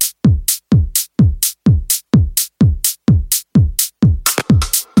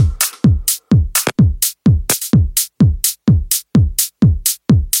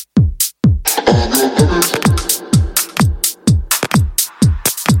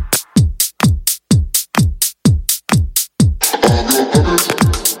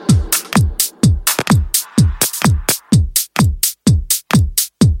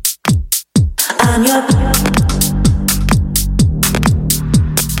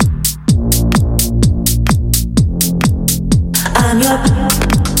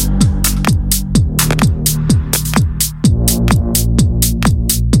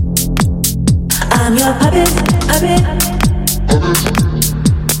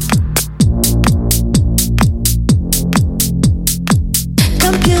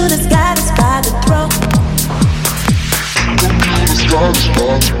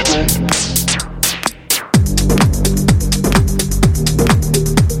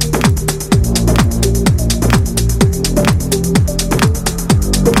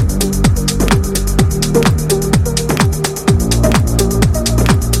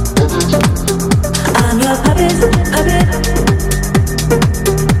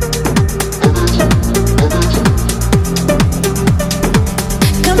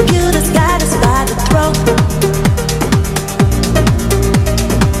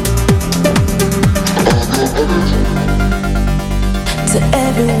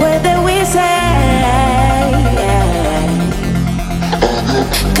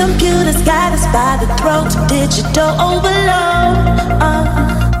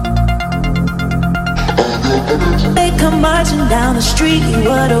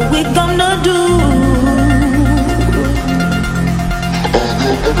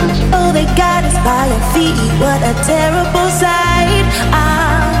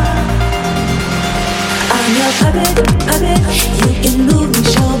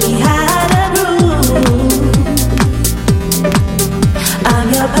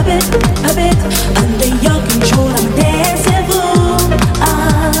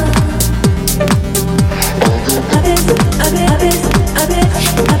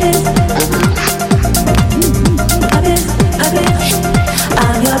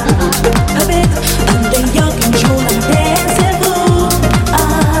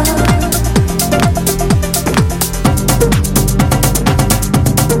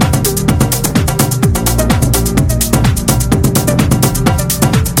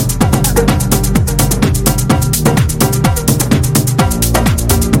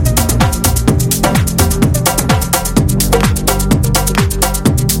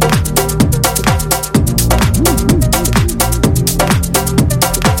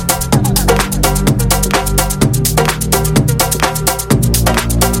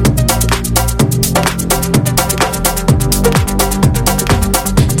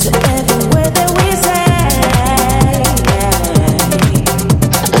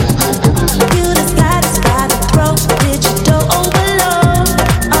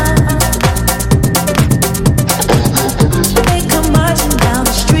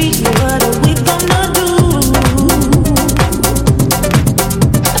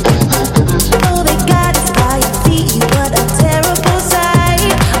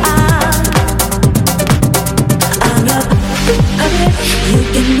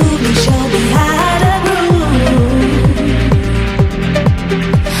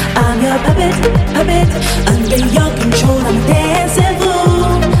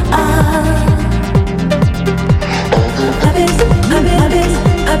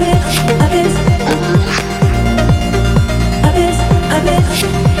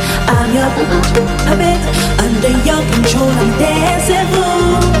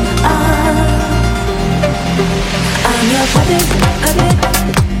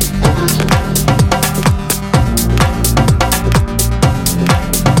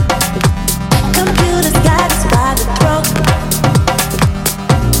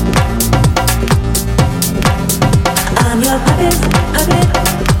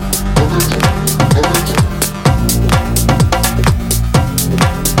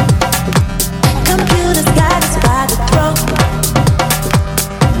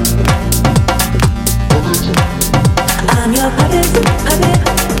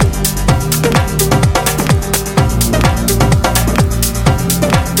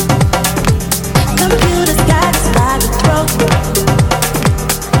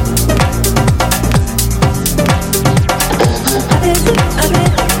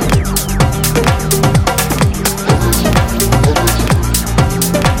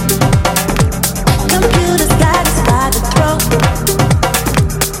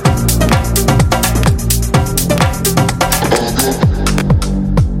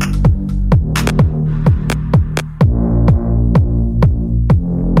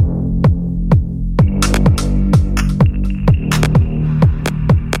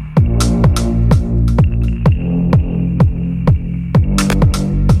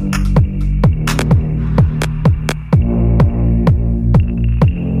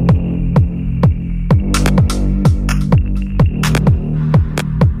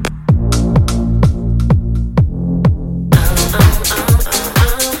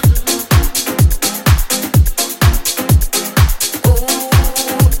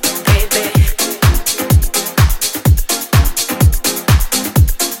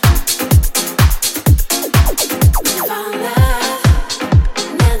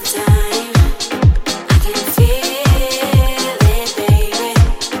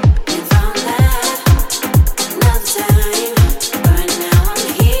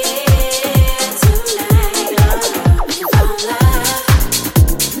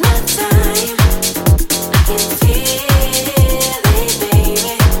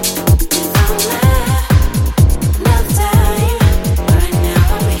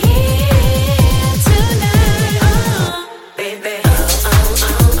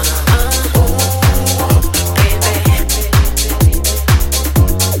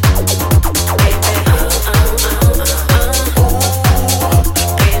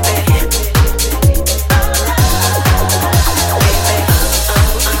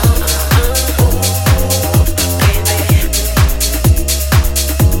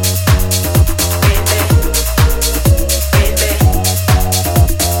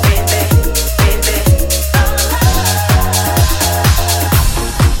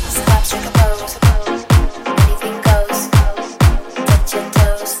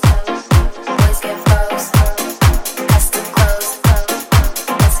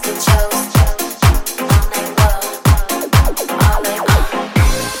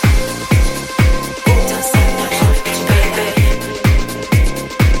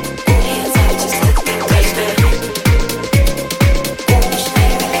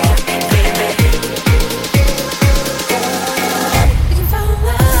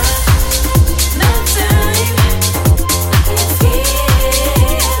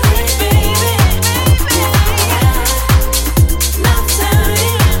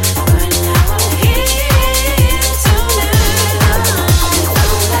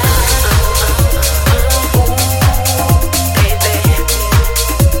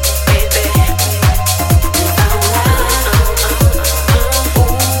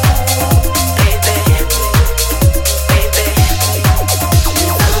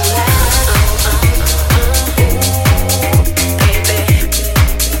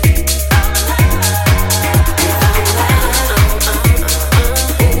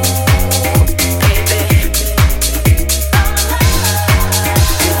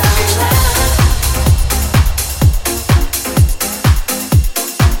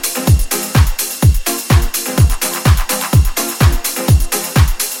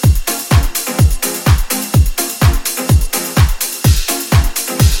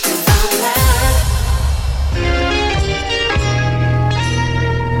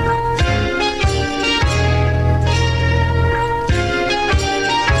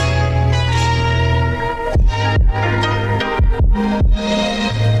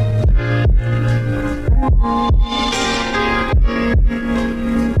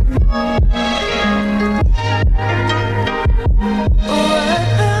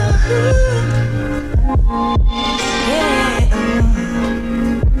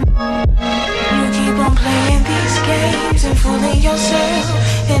 yourself,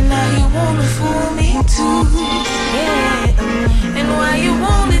 and now you wanna fool me too. Yeah, and why you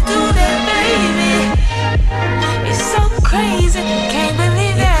wanna do that, baby? It's so crazy, can't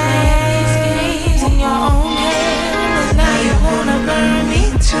believe that. It's in your own head, and now you wanna burn me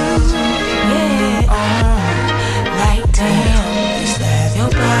too. Yeah, like damn, just have your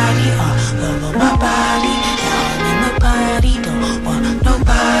body, love my body. Now I'm in the party, don't want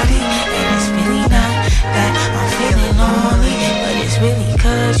nobody, and it's really not that I'm feeling lonely, but it's really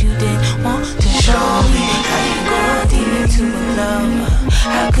 'cause you didn't want to show me how you go deep into love.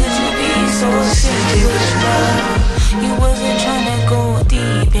 How could you be so simple with love? You wasn't trying to go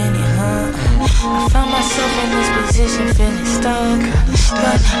deep in it, huh? I found myself in this position feeling stuck,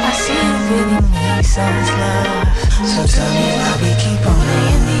 but I see you really need some love. So tell me why we keep on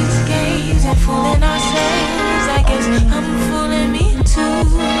playing these games and fooling ourselves. I guess I'm fooling me too.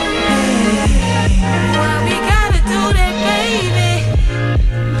 Why we gotta do that, baby?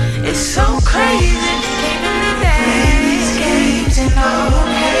 It's so crazy, can't believe that. These games in our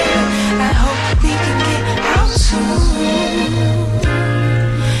own head. I hope we can get out soon.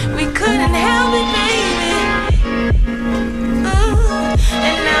 We couldn't help it, baby.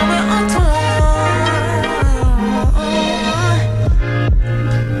 And now we're on tour.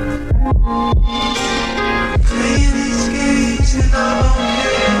 Playing these games in our own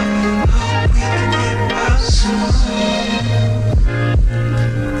head. Hope we can get out soon.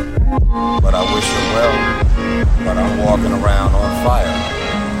 But I wish her well, but I'm walking around on fire.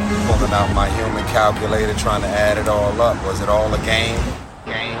 Pulling out my human calculator, trying to add it all up. Was it all a game?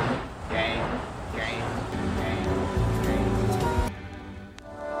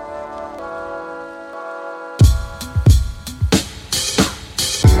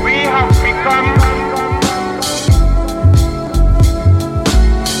 We have become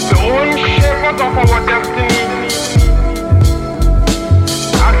the own shepherds of our destiny.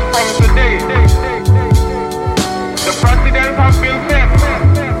 As from today, the president has been set.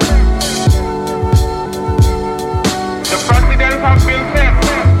 The president has been set.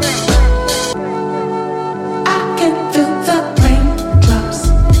 I can feel the raindrops.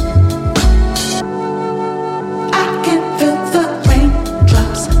 I can feel the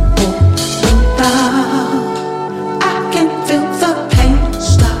raindrops falling down. I can feel the pain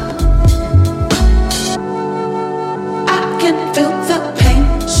stop. I can feel the pain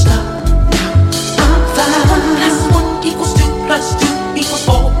stop. Now I'm fine. 1 + 1 = 2 + 2 =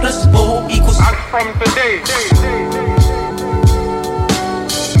 4 + 4 = As from today,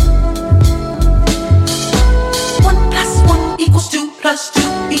 1 + 1 = 2 + 2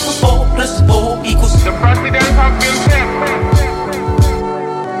 = 4 + 4 = the president has been set.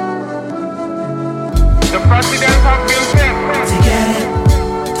 The president has been set. To get it,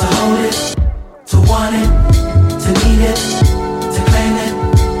 to hold it, to want it, to need it, to claim it,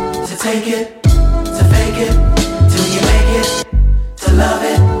 to take it, to fake it, till you make it, to love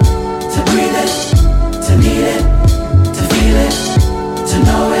it, to breathe it, to need it, to feel it, to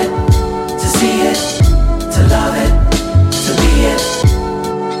know it, to see it, to love it, to be it.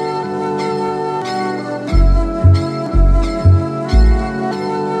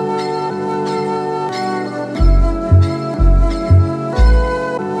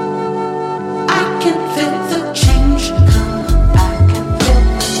 I can feel the change come. I can feel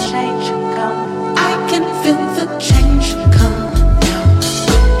the change come. I can feel the change come. Now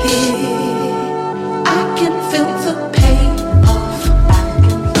we're here. I can feel the payoff. I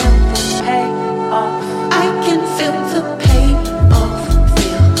can feel the payoff. I can feel the payoff.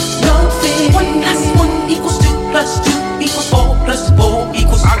 Feel no fear. 1 + 1 = 2 + 2 = 4 + 4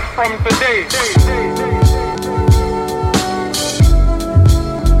 = As from today,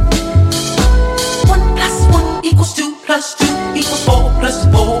 1 + 1 = 2 + 2 = 4 +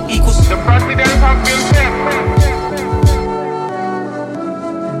 4 = the president has been set.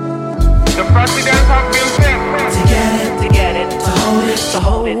 The president has been set. to get it, to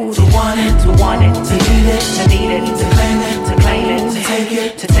hold it, to want it, to need it, to claim it, to take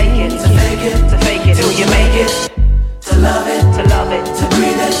it, to fake it, till you make it, to love it, to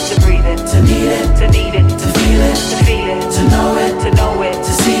breathe it, to need it, to feel it, to know it,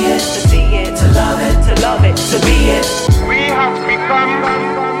 to see it, to love it, to be it. We have become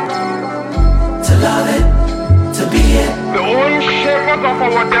To love it, to be it, the own shepherds of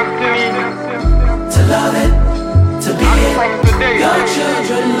our destiny. to love it, to be As it. from today, Your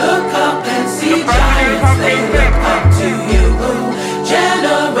children look up and see the president giants has they been set.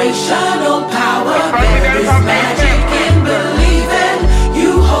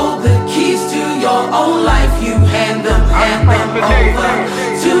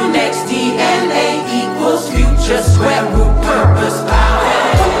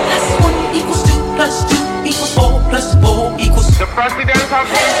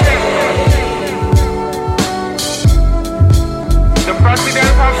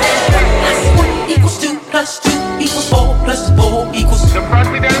 plus 4 equals the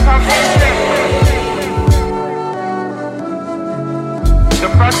president have been set. The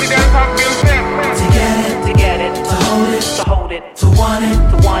president have been set. To get it, to hold it, to want it,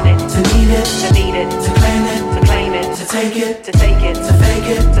 to need it, to claim it, to take it, to fake it,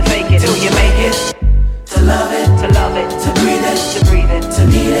 till you make it. To love it, to breathe it, to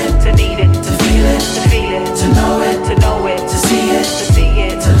need it, to feel it, to know it, to see it,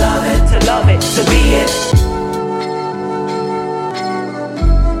 to love it, to be it.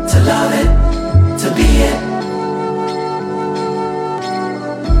 To love it, to be it.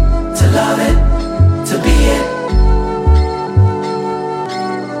 To love it, to be it.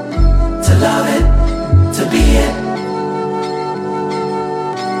 To love it, to be it.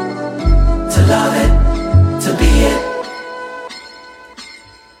 To love it, to be it.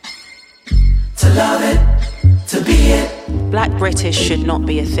 To love it, to be it. Black British should not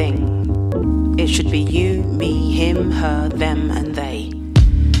be a thing. It should be you, me, him, her, them, and they.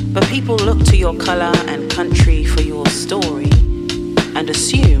 But people look to your colour and country for your story and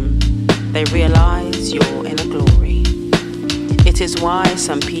assume they realise your inner glory. It is why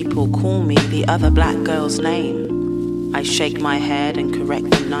some people call me the other black girl's name. I shake my head and correct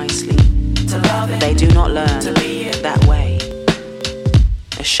them nicely. They do not learn that way.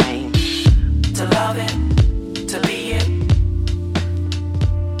 A shame. To love it, to be it.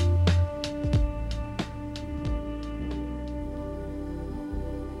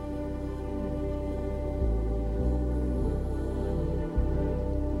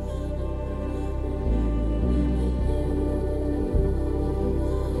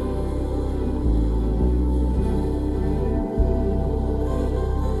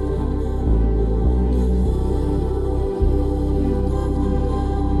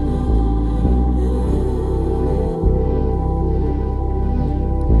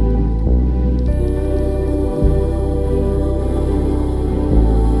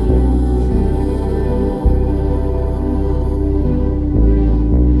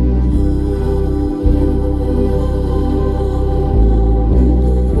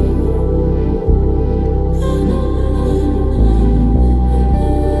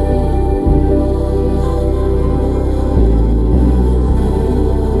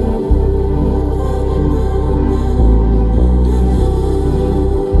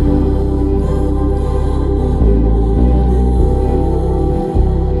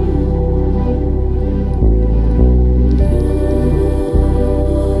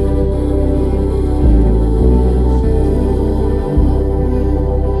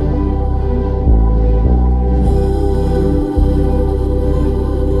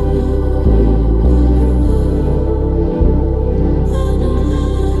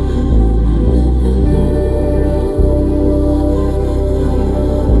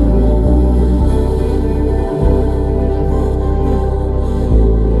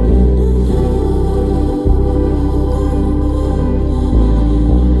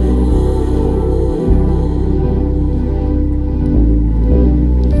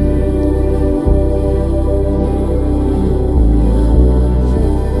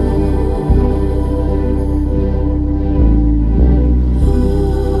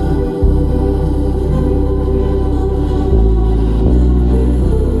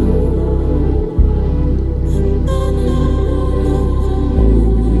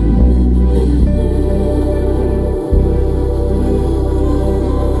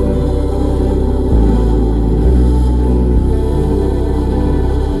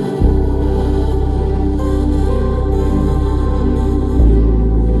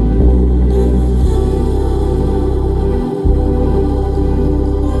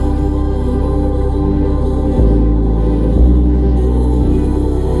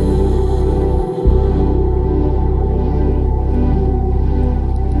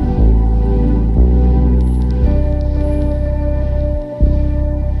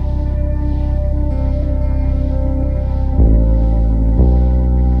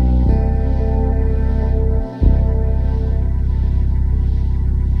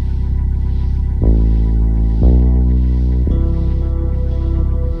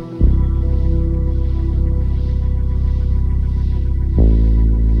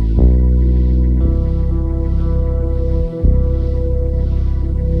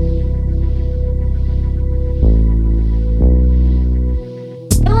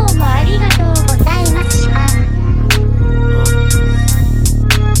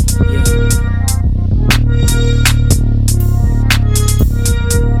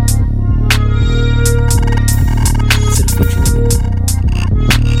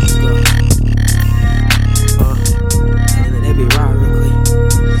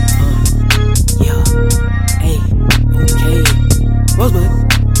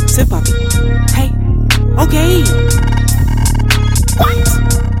 flip poppy. Hey, okay. What?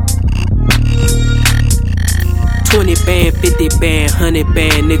 20 band, 50 band, 100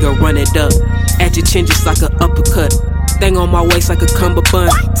 band, nigga run it up. At your chin just like an uppercut. Thing on my waist like a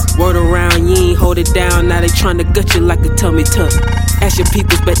cummerbund. Word around, you ain't hold it down. Now they tryna gut you like a tummy tuck. Ask your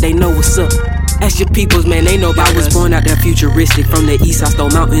peoples, bet they know what's up. Ask your peoples, man, they know about us. I was born out there futuristic. From the east, I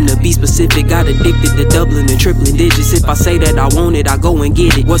stole mountain to be specific. Got addicted to doubling and tripling digits. If I say that I want it, I go and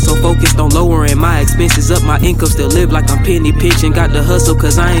get it. Was so focused on lowering my expenses up. My income still live like I'm penny pitching. Got the hustle,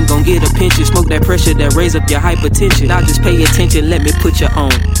 cause I ain't gon' get a pension. Smoke that pressure that raise up your hypertension. Now just pay attention, let me put you on.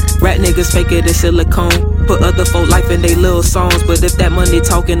 Rap niggas fake it in silicone. Put other folk life in they little songs. But if that money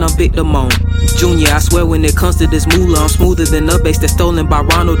talking, I'm big to moan. Junior, I swear when it comes to this moolah, I'm smoother than a base that's stolen by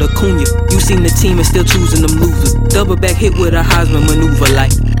Ronald Acuna. You seen the team and still choosing them losers. Double back hit with a Heisman maneuver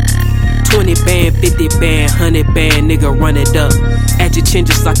like 20 band, 50 band, 100 band, nigga run it up. At your chin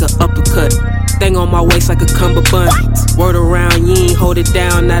just like an uppercut. Thing on my waist like a cummerbund. Word around, you ain't hold it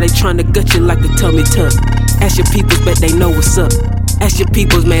down. Now they tryna gut you like a tummy tuck. Ask your peoples, bet they know what's up. Ask your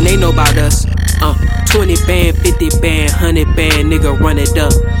peoples, man, they know about us. 20 band, 50 band, 100 band, nigga run it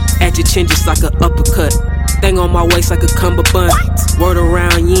up. At your chin just like an uppercut. Thing on my waist like a cummerbund. Word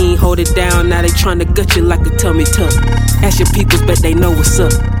around, you ain't hold it down. Now they tryna gut you like a tummy tuck. Ask your peoples, bet they know what's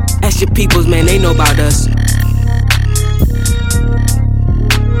up. Ask your peoples, man, they know about us.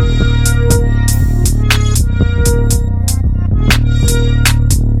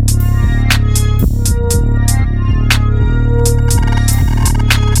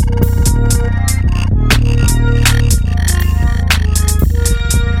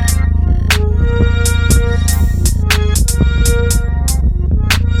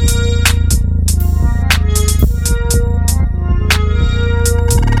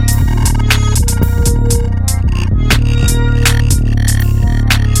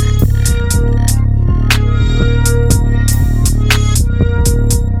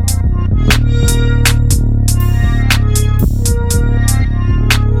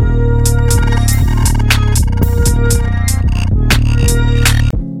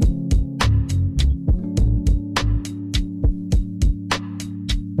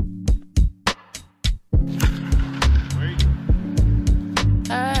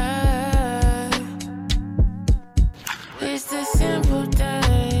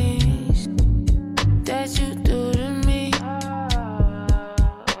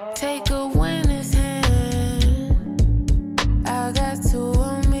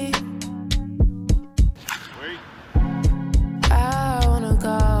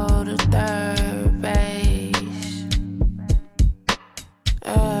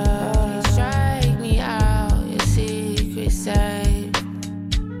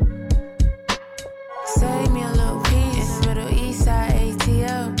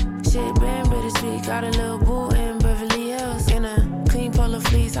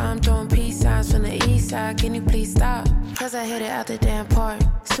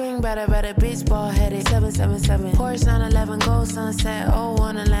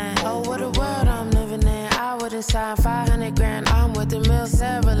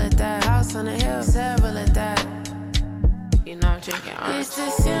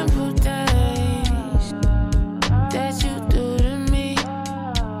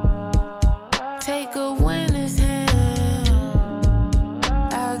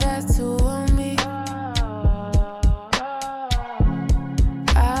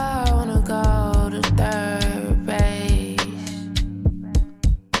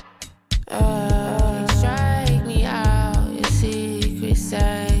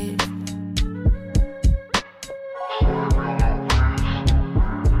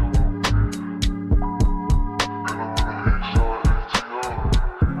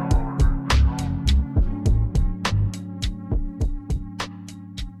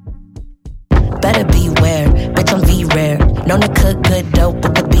 Better beware, bitch I'm V-rare. Known to cook good dope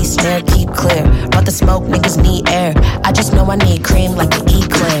with the beast snare, keep clear. Brought the smoke, niggas need air. I just know I need cream like the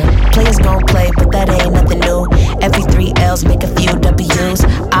Eclair. Players gon' play, but that ain't nothing new. Every 3 L's make a few W's.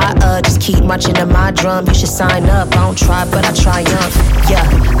 I just keep marching to my drum. You should sign up, I don't try, but I triumph. Yeah,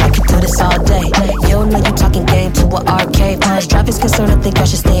 I could do this all day. You don't know you talking game to an arcade. As traffic's concerned, I think I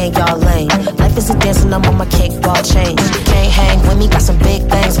should stay in y'all lane. Life is a dance and I'm on my kickball change. Can't hang with me, got some big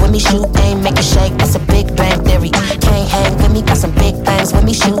things. With me, shoot, aim, make it shake, that's a Big Bang Theory. Can't hang with me, got some big things. With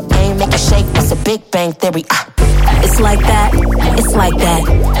me, shoot, aim, make it shake, that's a Big Bang Theory. It's like that, it's like that,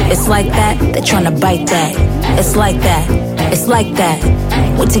 it's like that. They're tryna bite that. It's like that, it's like that.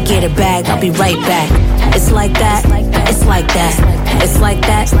 Went to get a bag, I'll be right back. It's like that, it's like that, it's like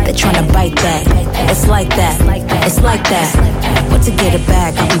that. They're tryna bite that. It's like that. It's like that. But to get it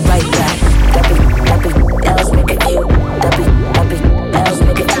back, I'll be right back. L's make it you. L's make it you. L's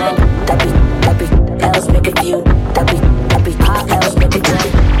make it you. L's make it you.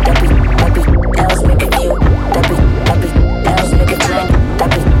 L's make it you. L's make it you.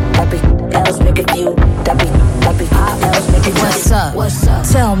 L's make it you. What's up?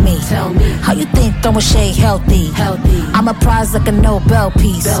 Tell me. How you think throwing shade healthy? I'm a prize like a Nobel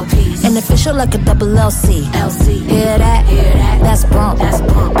piece. And official like a double LC. Hear that? That's bump.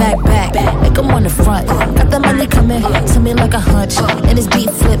 Back. Make 'em on the front. Got the money coming to me like a hunch. And his beat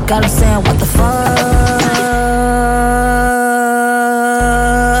flip got him saying, what the fuck?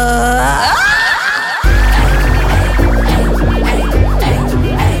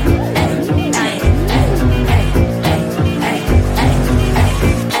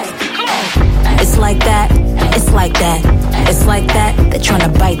 It's like that, they're tryna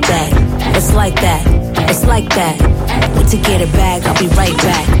bite that. It's like that, wait to get it back, I'll be right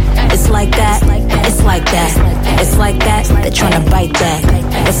back. It's like that, they're tryna bite that.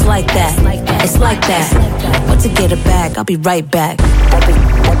 It's like that, wait to get it back, I'll be right back.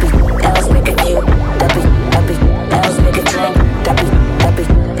 L's make it you. L's make it you.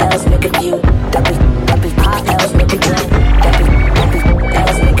 L's make it you. L's make it you.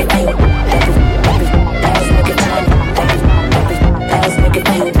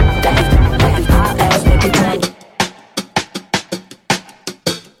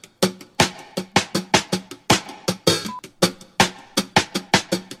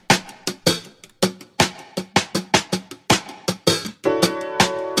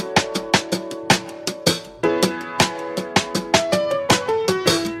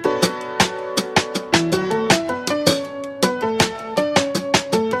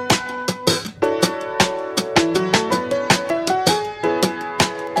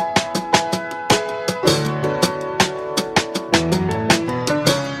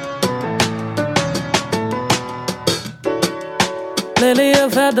 Lately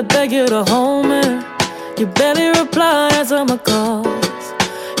I've had to beg you to hold me. You barely reply as I'm a calls.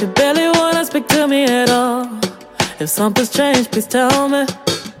 You barely wanna speak to me at all. If something's changed, please tell me.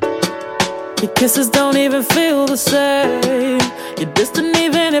 Your kisses don't even feel the same. You're distant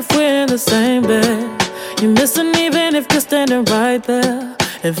even if we're in the same bed. You're missing even if you're standing right there.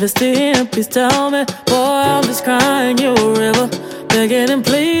 If it's the end, please tell me. Boy, I'm just crying you a river, begging and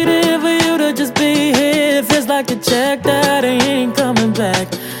pleading for you to just be here. It feels like a check that ain't coming back.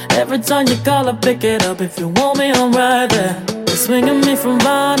 Every time you call, I pick it up. If you want me, I'm right there. You're swinging me from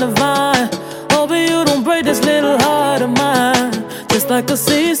vine to vine. Hoping you don't break this little heart of mine. Just like a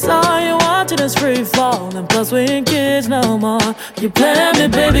seesaw, you're watching us free fall. And plus we ain't kids no more. You play me,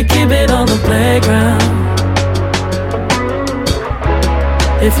 baby, keep it on the playground.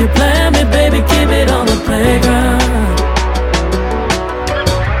 If you play me, baby, keep it on the playground.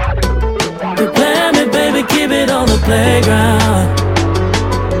 You play me, baby, keep it on the playground.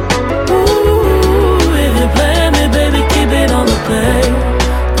 Ooh, if you play me, baby, keep it on the playground.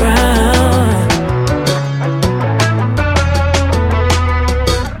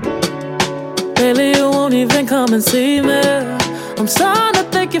 Lately you won't even come and see me. I'm starting to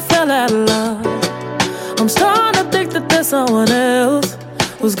think you fell out of love. I'm starting to think that there's someone else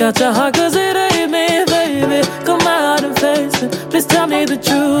who's got your heart, cause it ain't me, baby. Come out and face it. Please tell me the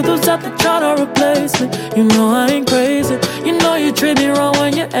truth. Who's out there trying to replace me? You know I ain't crazy. You know you treat me wrong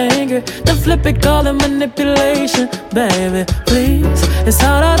when you're angry. Then flip it, call it manipulation. Baby, please. It's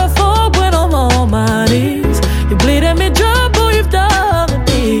harder to fall when I'm on my knees. You bleeding me dry, boy, you've done the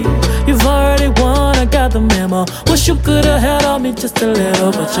deed. You've already won, I got the memo. Wish you could've held on me just a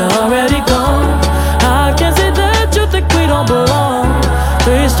little, but you're already gone. I can see that you think we don't belong.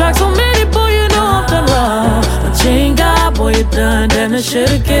 3 strikes on me, boy, you know I'm done wrong. But you ain't got, boy, you done. Damn, I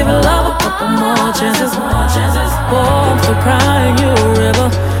should've gave love a couple more chances. Boy, I'm still crying you a river,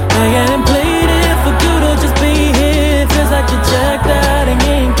 begging and pleading for you to just be here. Feels like you checked out and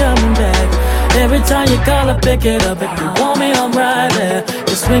you ain't coming back. Every time you call, I pick it up. If you want me, I'm right there.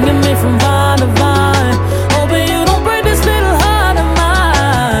 You're swinging me from vine to vine, hoping you don't break this little heart of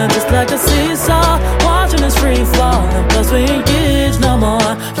mine. Just like a seesaw, watching us free fall. And plus we ain't kids no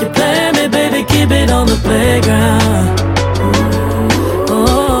more. You play me, baby, keep it on the playground.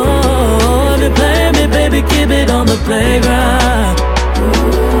 Oh, if you play me, baby, keep it on the playground.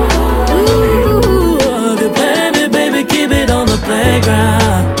 Ooh, if you play me, baby, keep it on the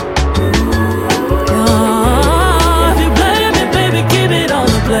playground. Oh, if you play me, baby, keep it on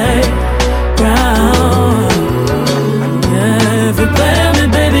the playground. Yeah, if you play me,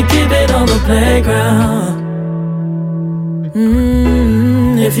 baby, keep it on the playground.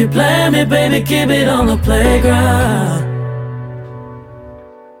 If If you play me, baby, keep it on the playground.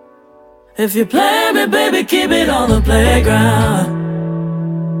 If you play me, baby, keep it on the playground.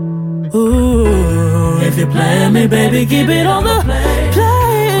 Ooh, if you play me, baby, keep it on the playground.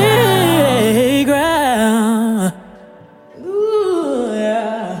 Ooh,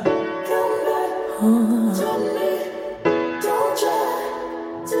 yeah.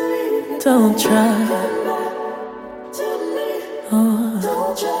 Don't try.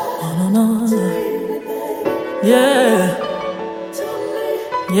 No. Yeah.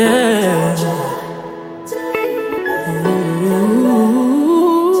 Yeah.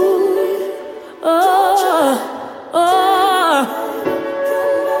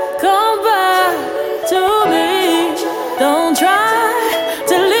 Come back to me. Don't try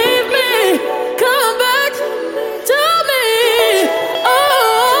to leave me. Come back to me.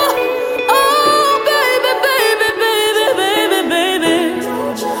 Oh, baby, baby, baby, baby, baby.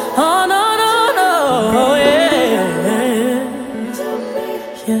 Oh, no, yeah.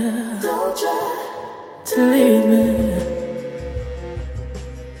 To leave me.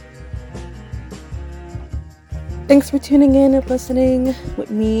 Thanks for tuning in and listening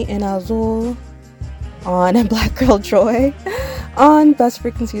with me and Azul on Black Girl Joy on Best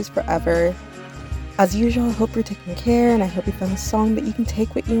Frequencies Forever. As usual, I hope you're taking care, and I hope you found a song that you can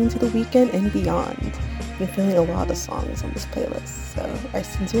take with you into the weekend and beyond. I've been feeling a lot of songs on this playlist, so I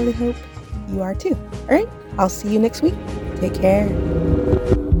sincerely hope you are too. Alright, I'll see you next week. Take care.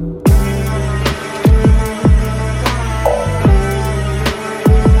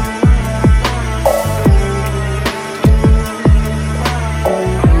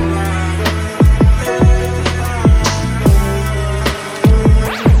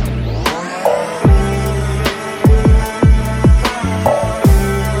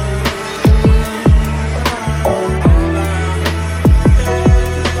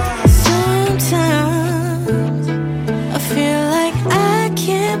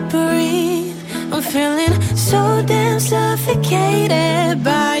 Suffocated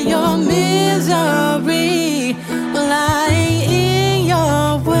by your misery. Well, I ain't in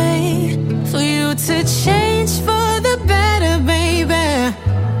your way for you to change for the better, baby.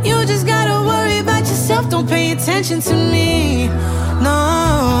 You just gotta worry about yourself, don't pay attention to me.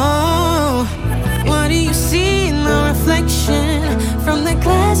 No, what do you see in the reflection from the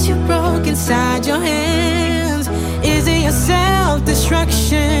glass you broke inside your hands? Is it your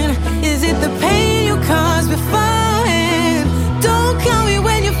self-destruction? Is it the pain you caused beforehand? Don't call me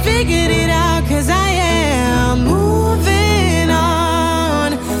when you figured it out, 'cause I am moving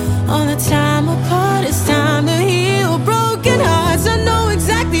on. All the time apart, it's time to heal broken hearts. I know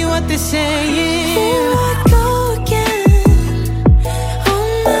exactly what they're saying. Here I go again, on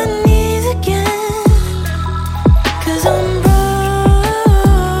my knees again, 'cause I'm broken.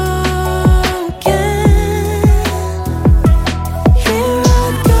 Here I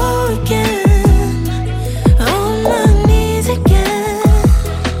go again, on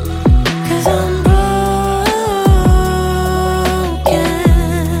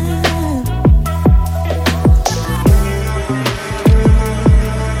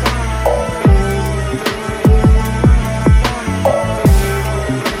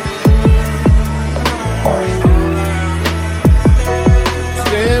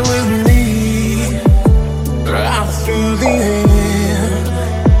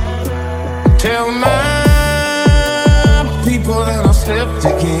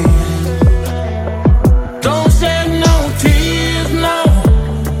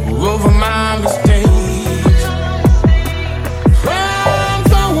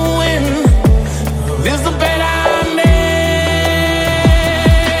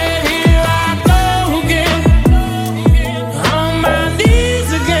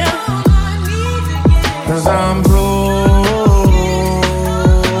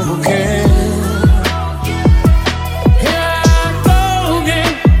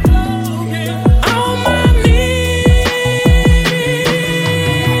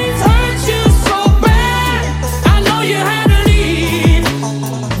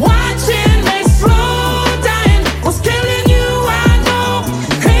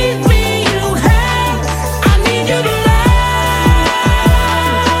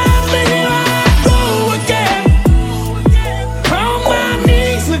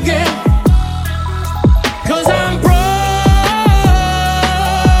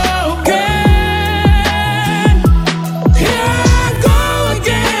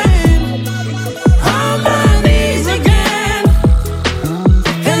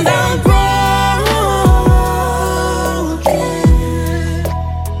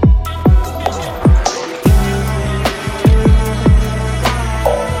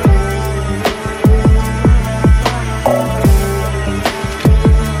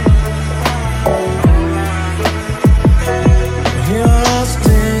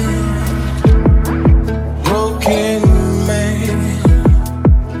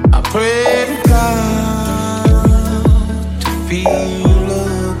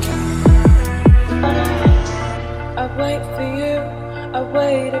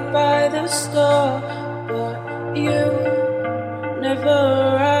waited by the store, but you never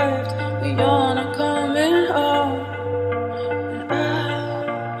arrived. You're not coming home.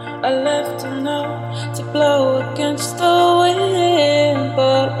 And I left a note to blow against the wind,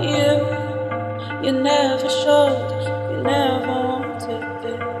 but you never showed, you never wanted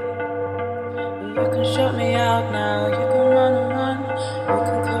it. You can shut me out now, you can run and run, you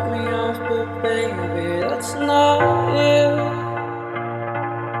can cut me off, but baby, that's not you.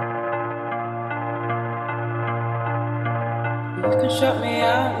 You can shut me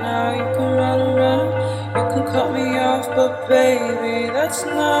out now, you can run and run, you can cut me off, but baby, that's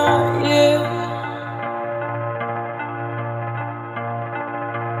not you.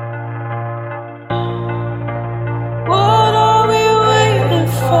 What are we waiting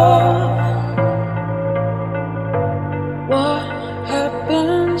for? What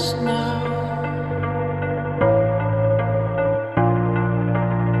happens now?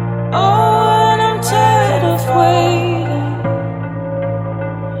 Oh, and I'm tired of waiting.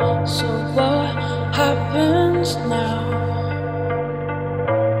 So what happens now?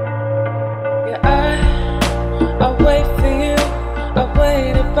 Yeah, I wait for you. I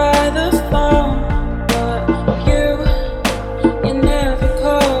waited by the phone, but you never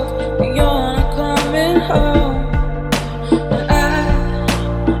called. You're not coming home. And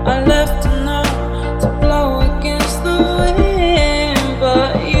I left a note to blow against the wind,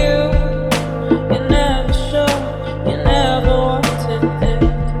 but you never showed, you never wanted it.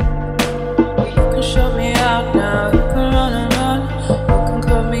 You can shut me out now, you can run and run, you can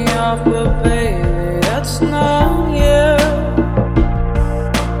cut me off, but baby, that's not you.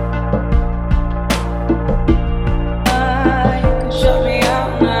 You can shut me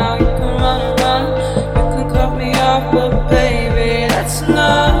out now, you can run and run, you can cut me off, but baby, that's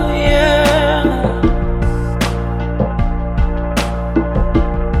not you.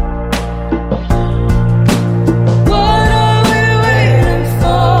 What are we waiting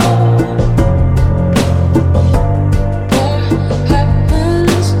for? What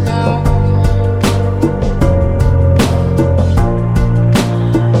happens now?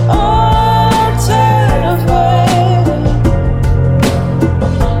 Oh, I'm tired of waiting.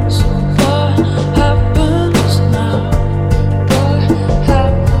 So what happens now? What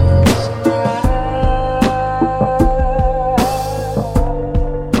happens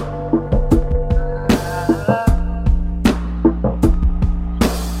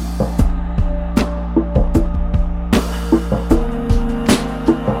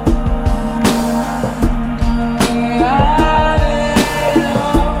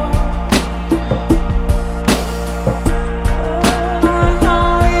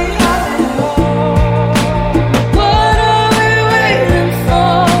What are we waiting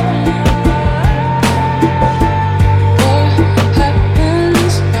for? What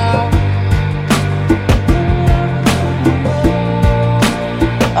happens now?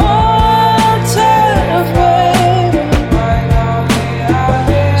 Oh, I'm tired of waiting.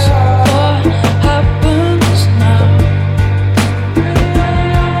 So what happens now?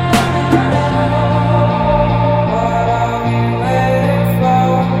 What are we waiting for?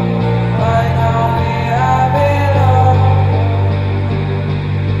 Why don't we have it all?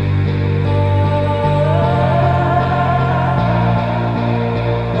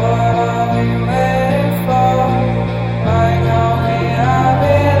 What are we waiting for? Why don't we have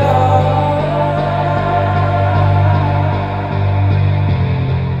it all?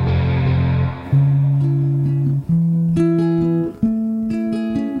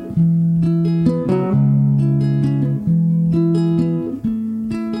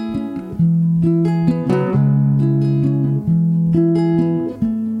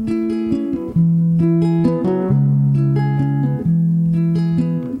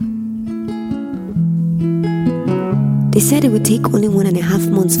 They said it would take only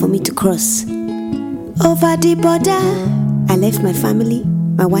 1.5 months for me to cross over the border. I left my family,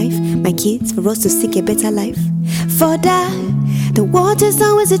 my wife, my kids, for us to seek a better life. For that, the waters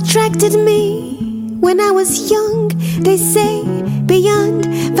always attracted me. When I was young, they say, beyond,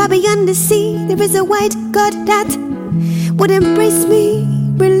 far beyond the sea, there is a white God that would embrace me,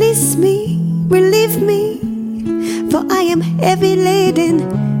 release me, relieve me. For I am heavy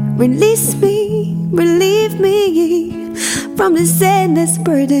laden, release me, relieve me from the sadness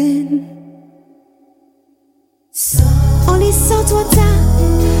burden. Only salt water,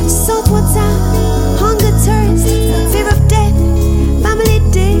 hunger, thirst, fear of death, family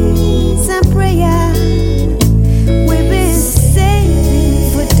days and prayer. We've been saving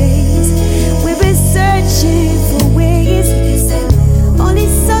for days, we've been searching for ways. Only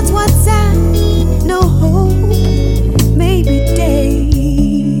salt water, no hope, maybe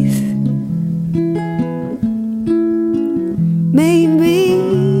days.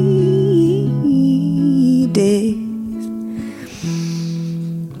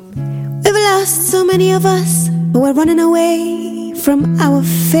 many of us were running away from our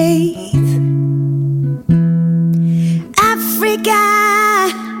faith. Africa,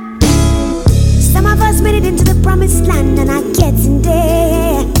 some of us made it into the promised land and are getting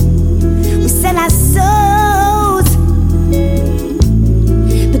there. We sell our souls,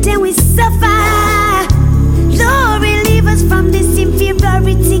 but then we suffer. Lord, relieve us from this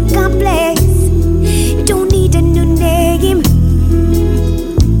inferiority complex. Don't need a new name,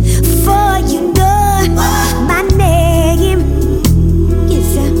 for you know my name. Yes,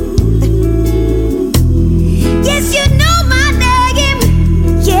 sir. Yes, you know my name.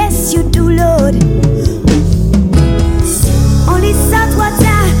 Yes, you do, Lord. Only salt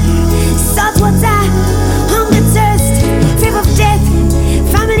water, hunger, thirst, fear of death,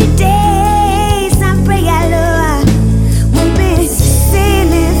 family days, and prayer, Lord. We've been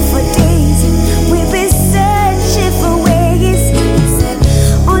sailing for days, we've been searching for ways.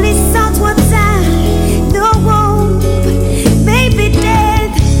 Only salt water, no hope, maybe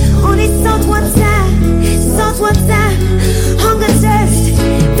death. Only salt water, hunger, thirst,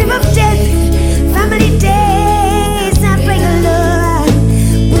 fear of death, family days, and prayer, Lord.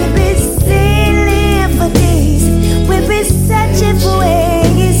 We've been sailing for days, we've been searching for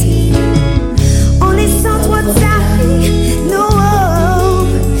ways. Only salt water, no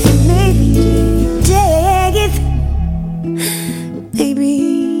hope, maybe death, maybe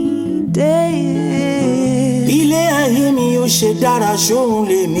death. Ilé ayé mi ó ṣe dára ṣóhun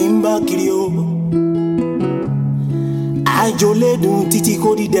lèmi ń bá kiri o. Àjò lédùn títí kó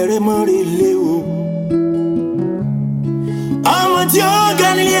di dẹrẹ́ mọ́ relé o. Ọmọ tí ó ga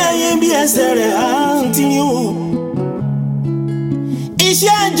nílé ayé bí ẹsẹ̀ rẹ̀ á ń tiri o.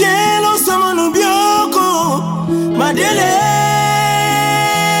 Iṣẹ́ ajé ló sọmọnù bí oko Màdélé.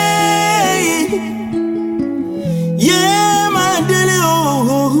 Yé Màdélé o.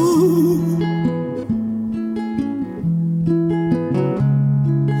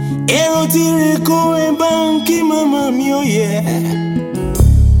 Èrò tí rè kó ẹ báńkì màmá mi ò yẹ.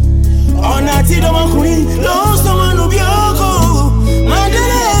 Ọ̀nà àti ìdọ́mọkùnrin ló sọmọnù bí oko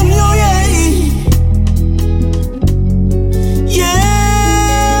Màdélé mi ò yẹ. Yé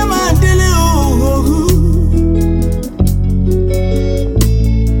Màdélé o.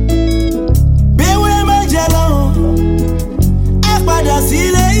 Béwúrẹ́ má jẹ lọ, á padà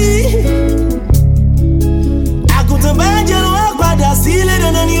sílé yìí. Àgùntàn bá jẹ lọ, á padà sílé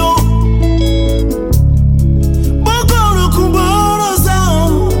dandan ni o. Boko orokun boro sàn,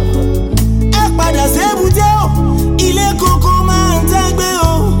 á padà sébùté o. Ilé koko máa ń tẹ́gbé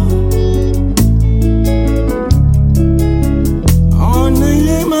o. Ọ̀nà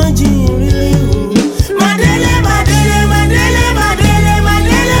ilé máa jìn rere o. Màdélé, Màdélé, Màdélé, Màdélé,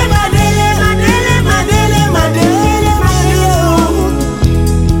 Màdélé, Màdélé, Màdélé, Màdélé, Màdélé, Màdélé o.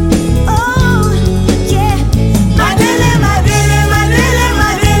 Oh, yeah. Màdélé, Màdélé, Màdélé,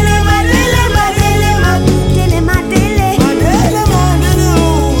 Màdélé, Màdélé, Màdélé, Màdélé, Màdélé, Màdélé, Màdélé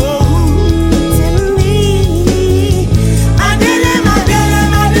o. to me. Màdélé, Màdélé,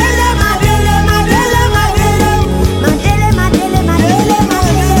 Màdélé, Màdélé, Màdélé, Màdélé. Màdélé, Màdélé, Màdélé,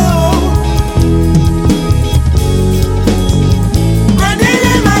 Màdélé.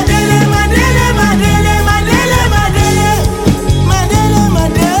 Màdélé, Màdélé, Màdélé, Màdélé, Màdélé, Màdélé. Màdélé,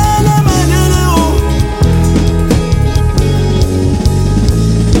 Màdélé, Màdélé o.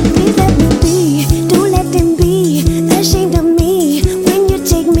 Please let me be, don't let them be ashamed of me when you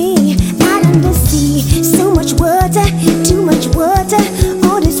take me out on the sea. So much water, too much water,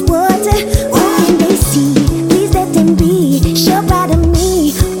 all this water, what can they see? Please let them be, show proud of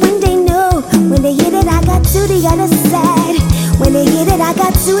me when they know, when they hit it, I got to the other side. When they hit it, I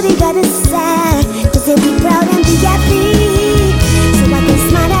got to the other side.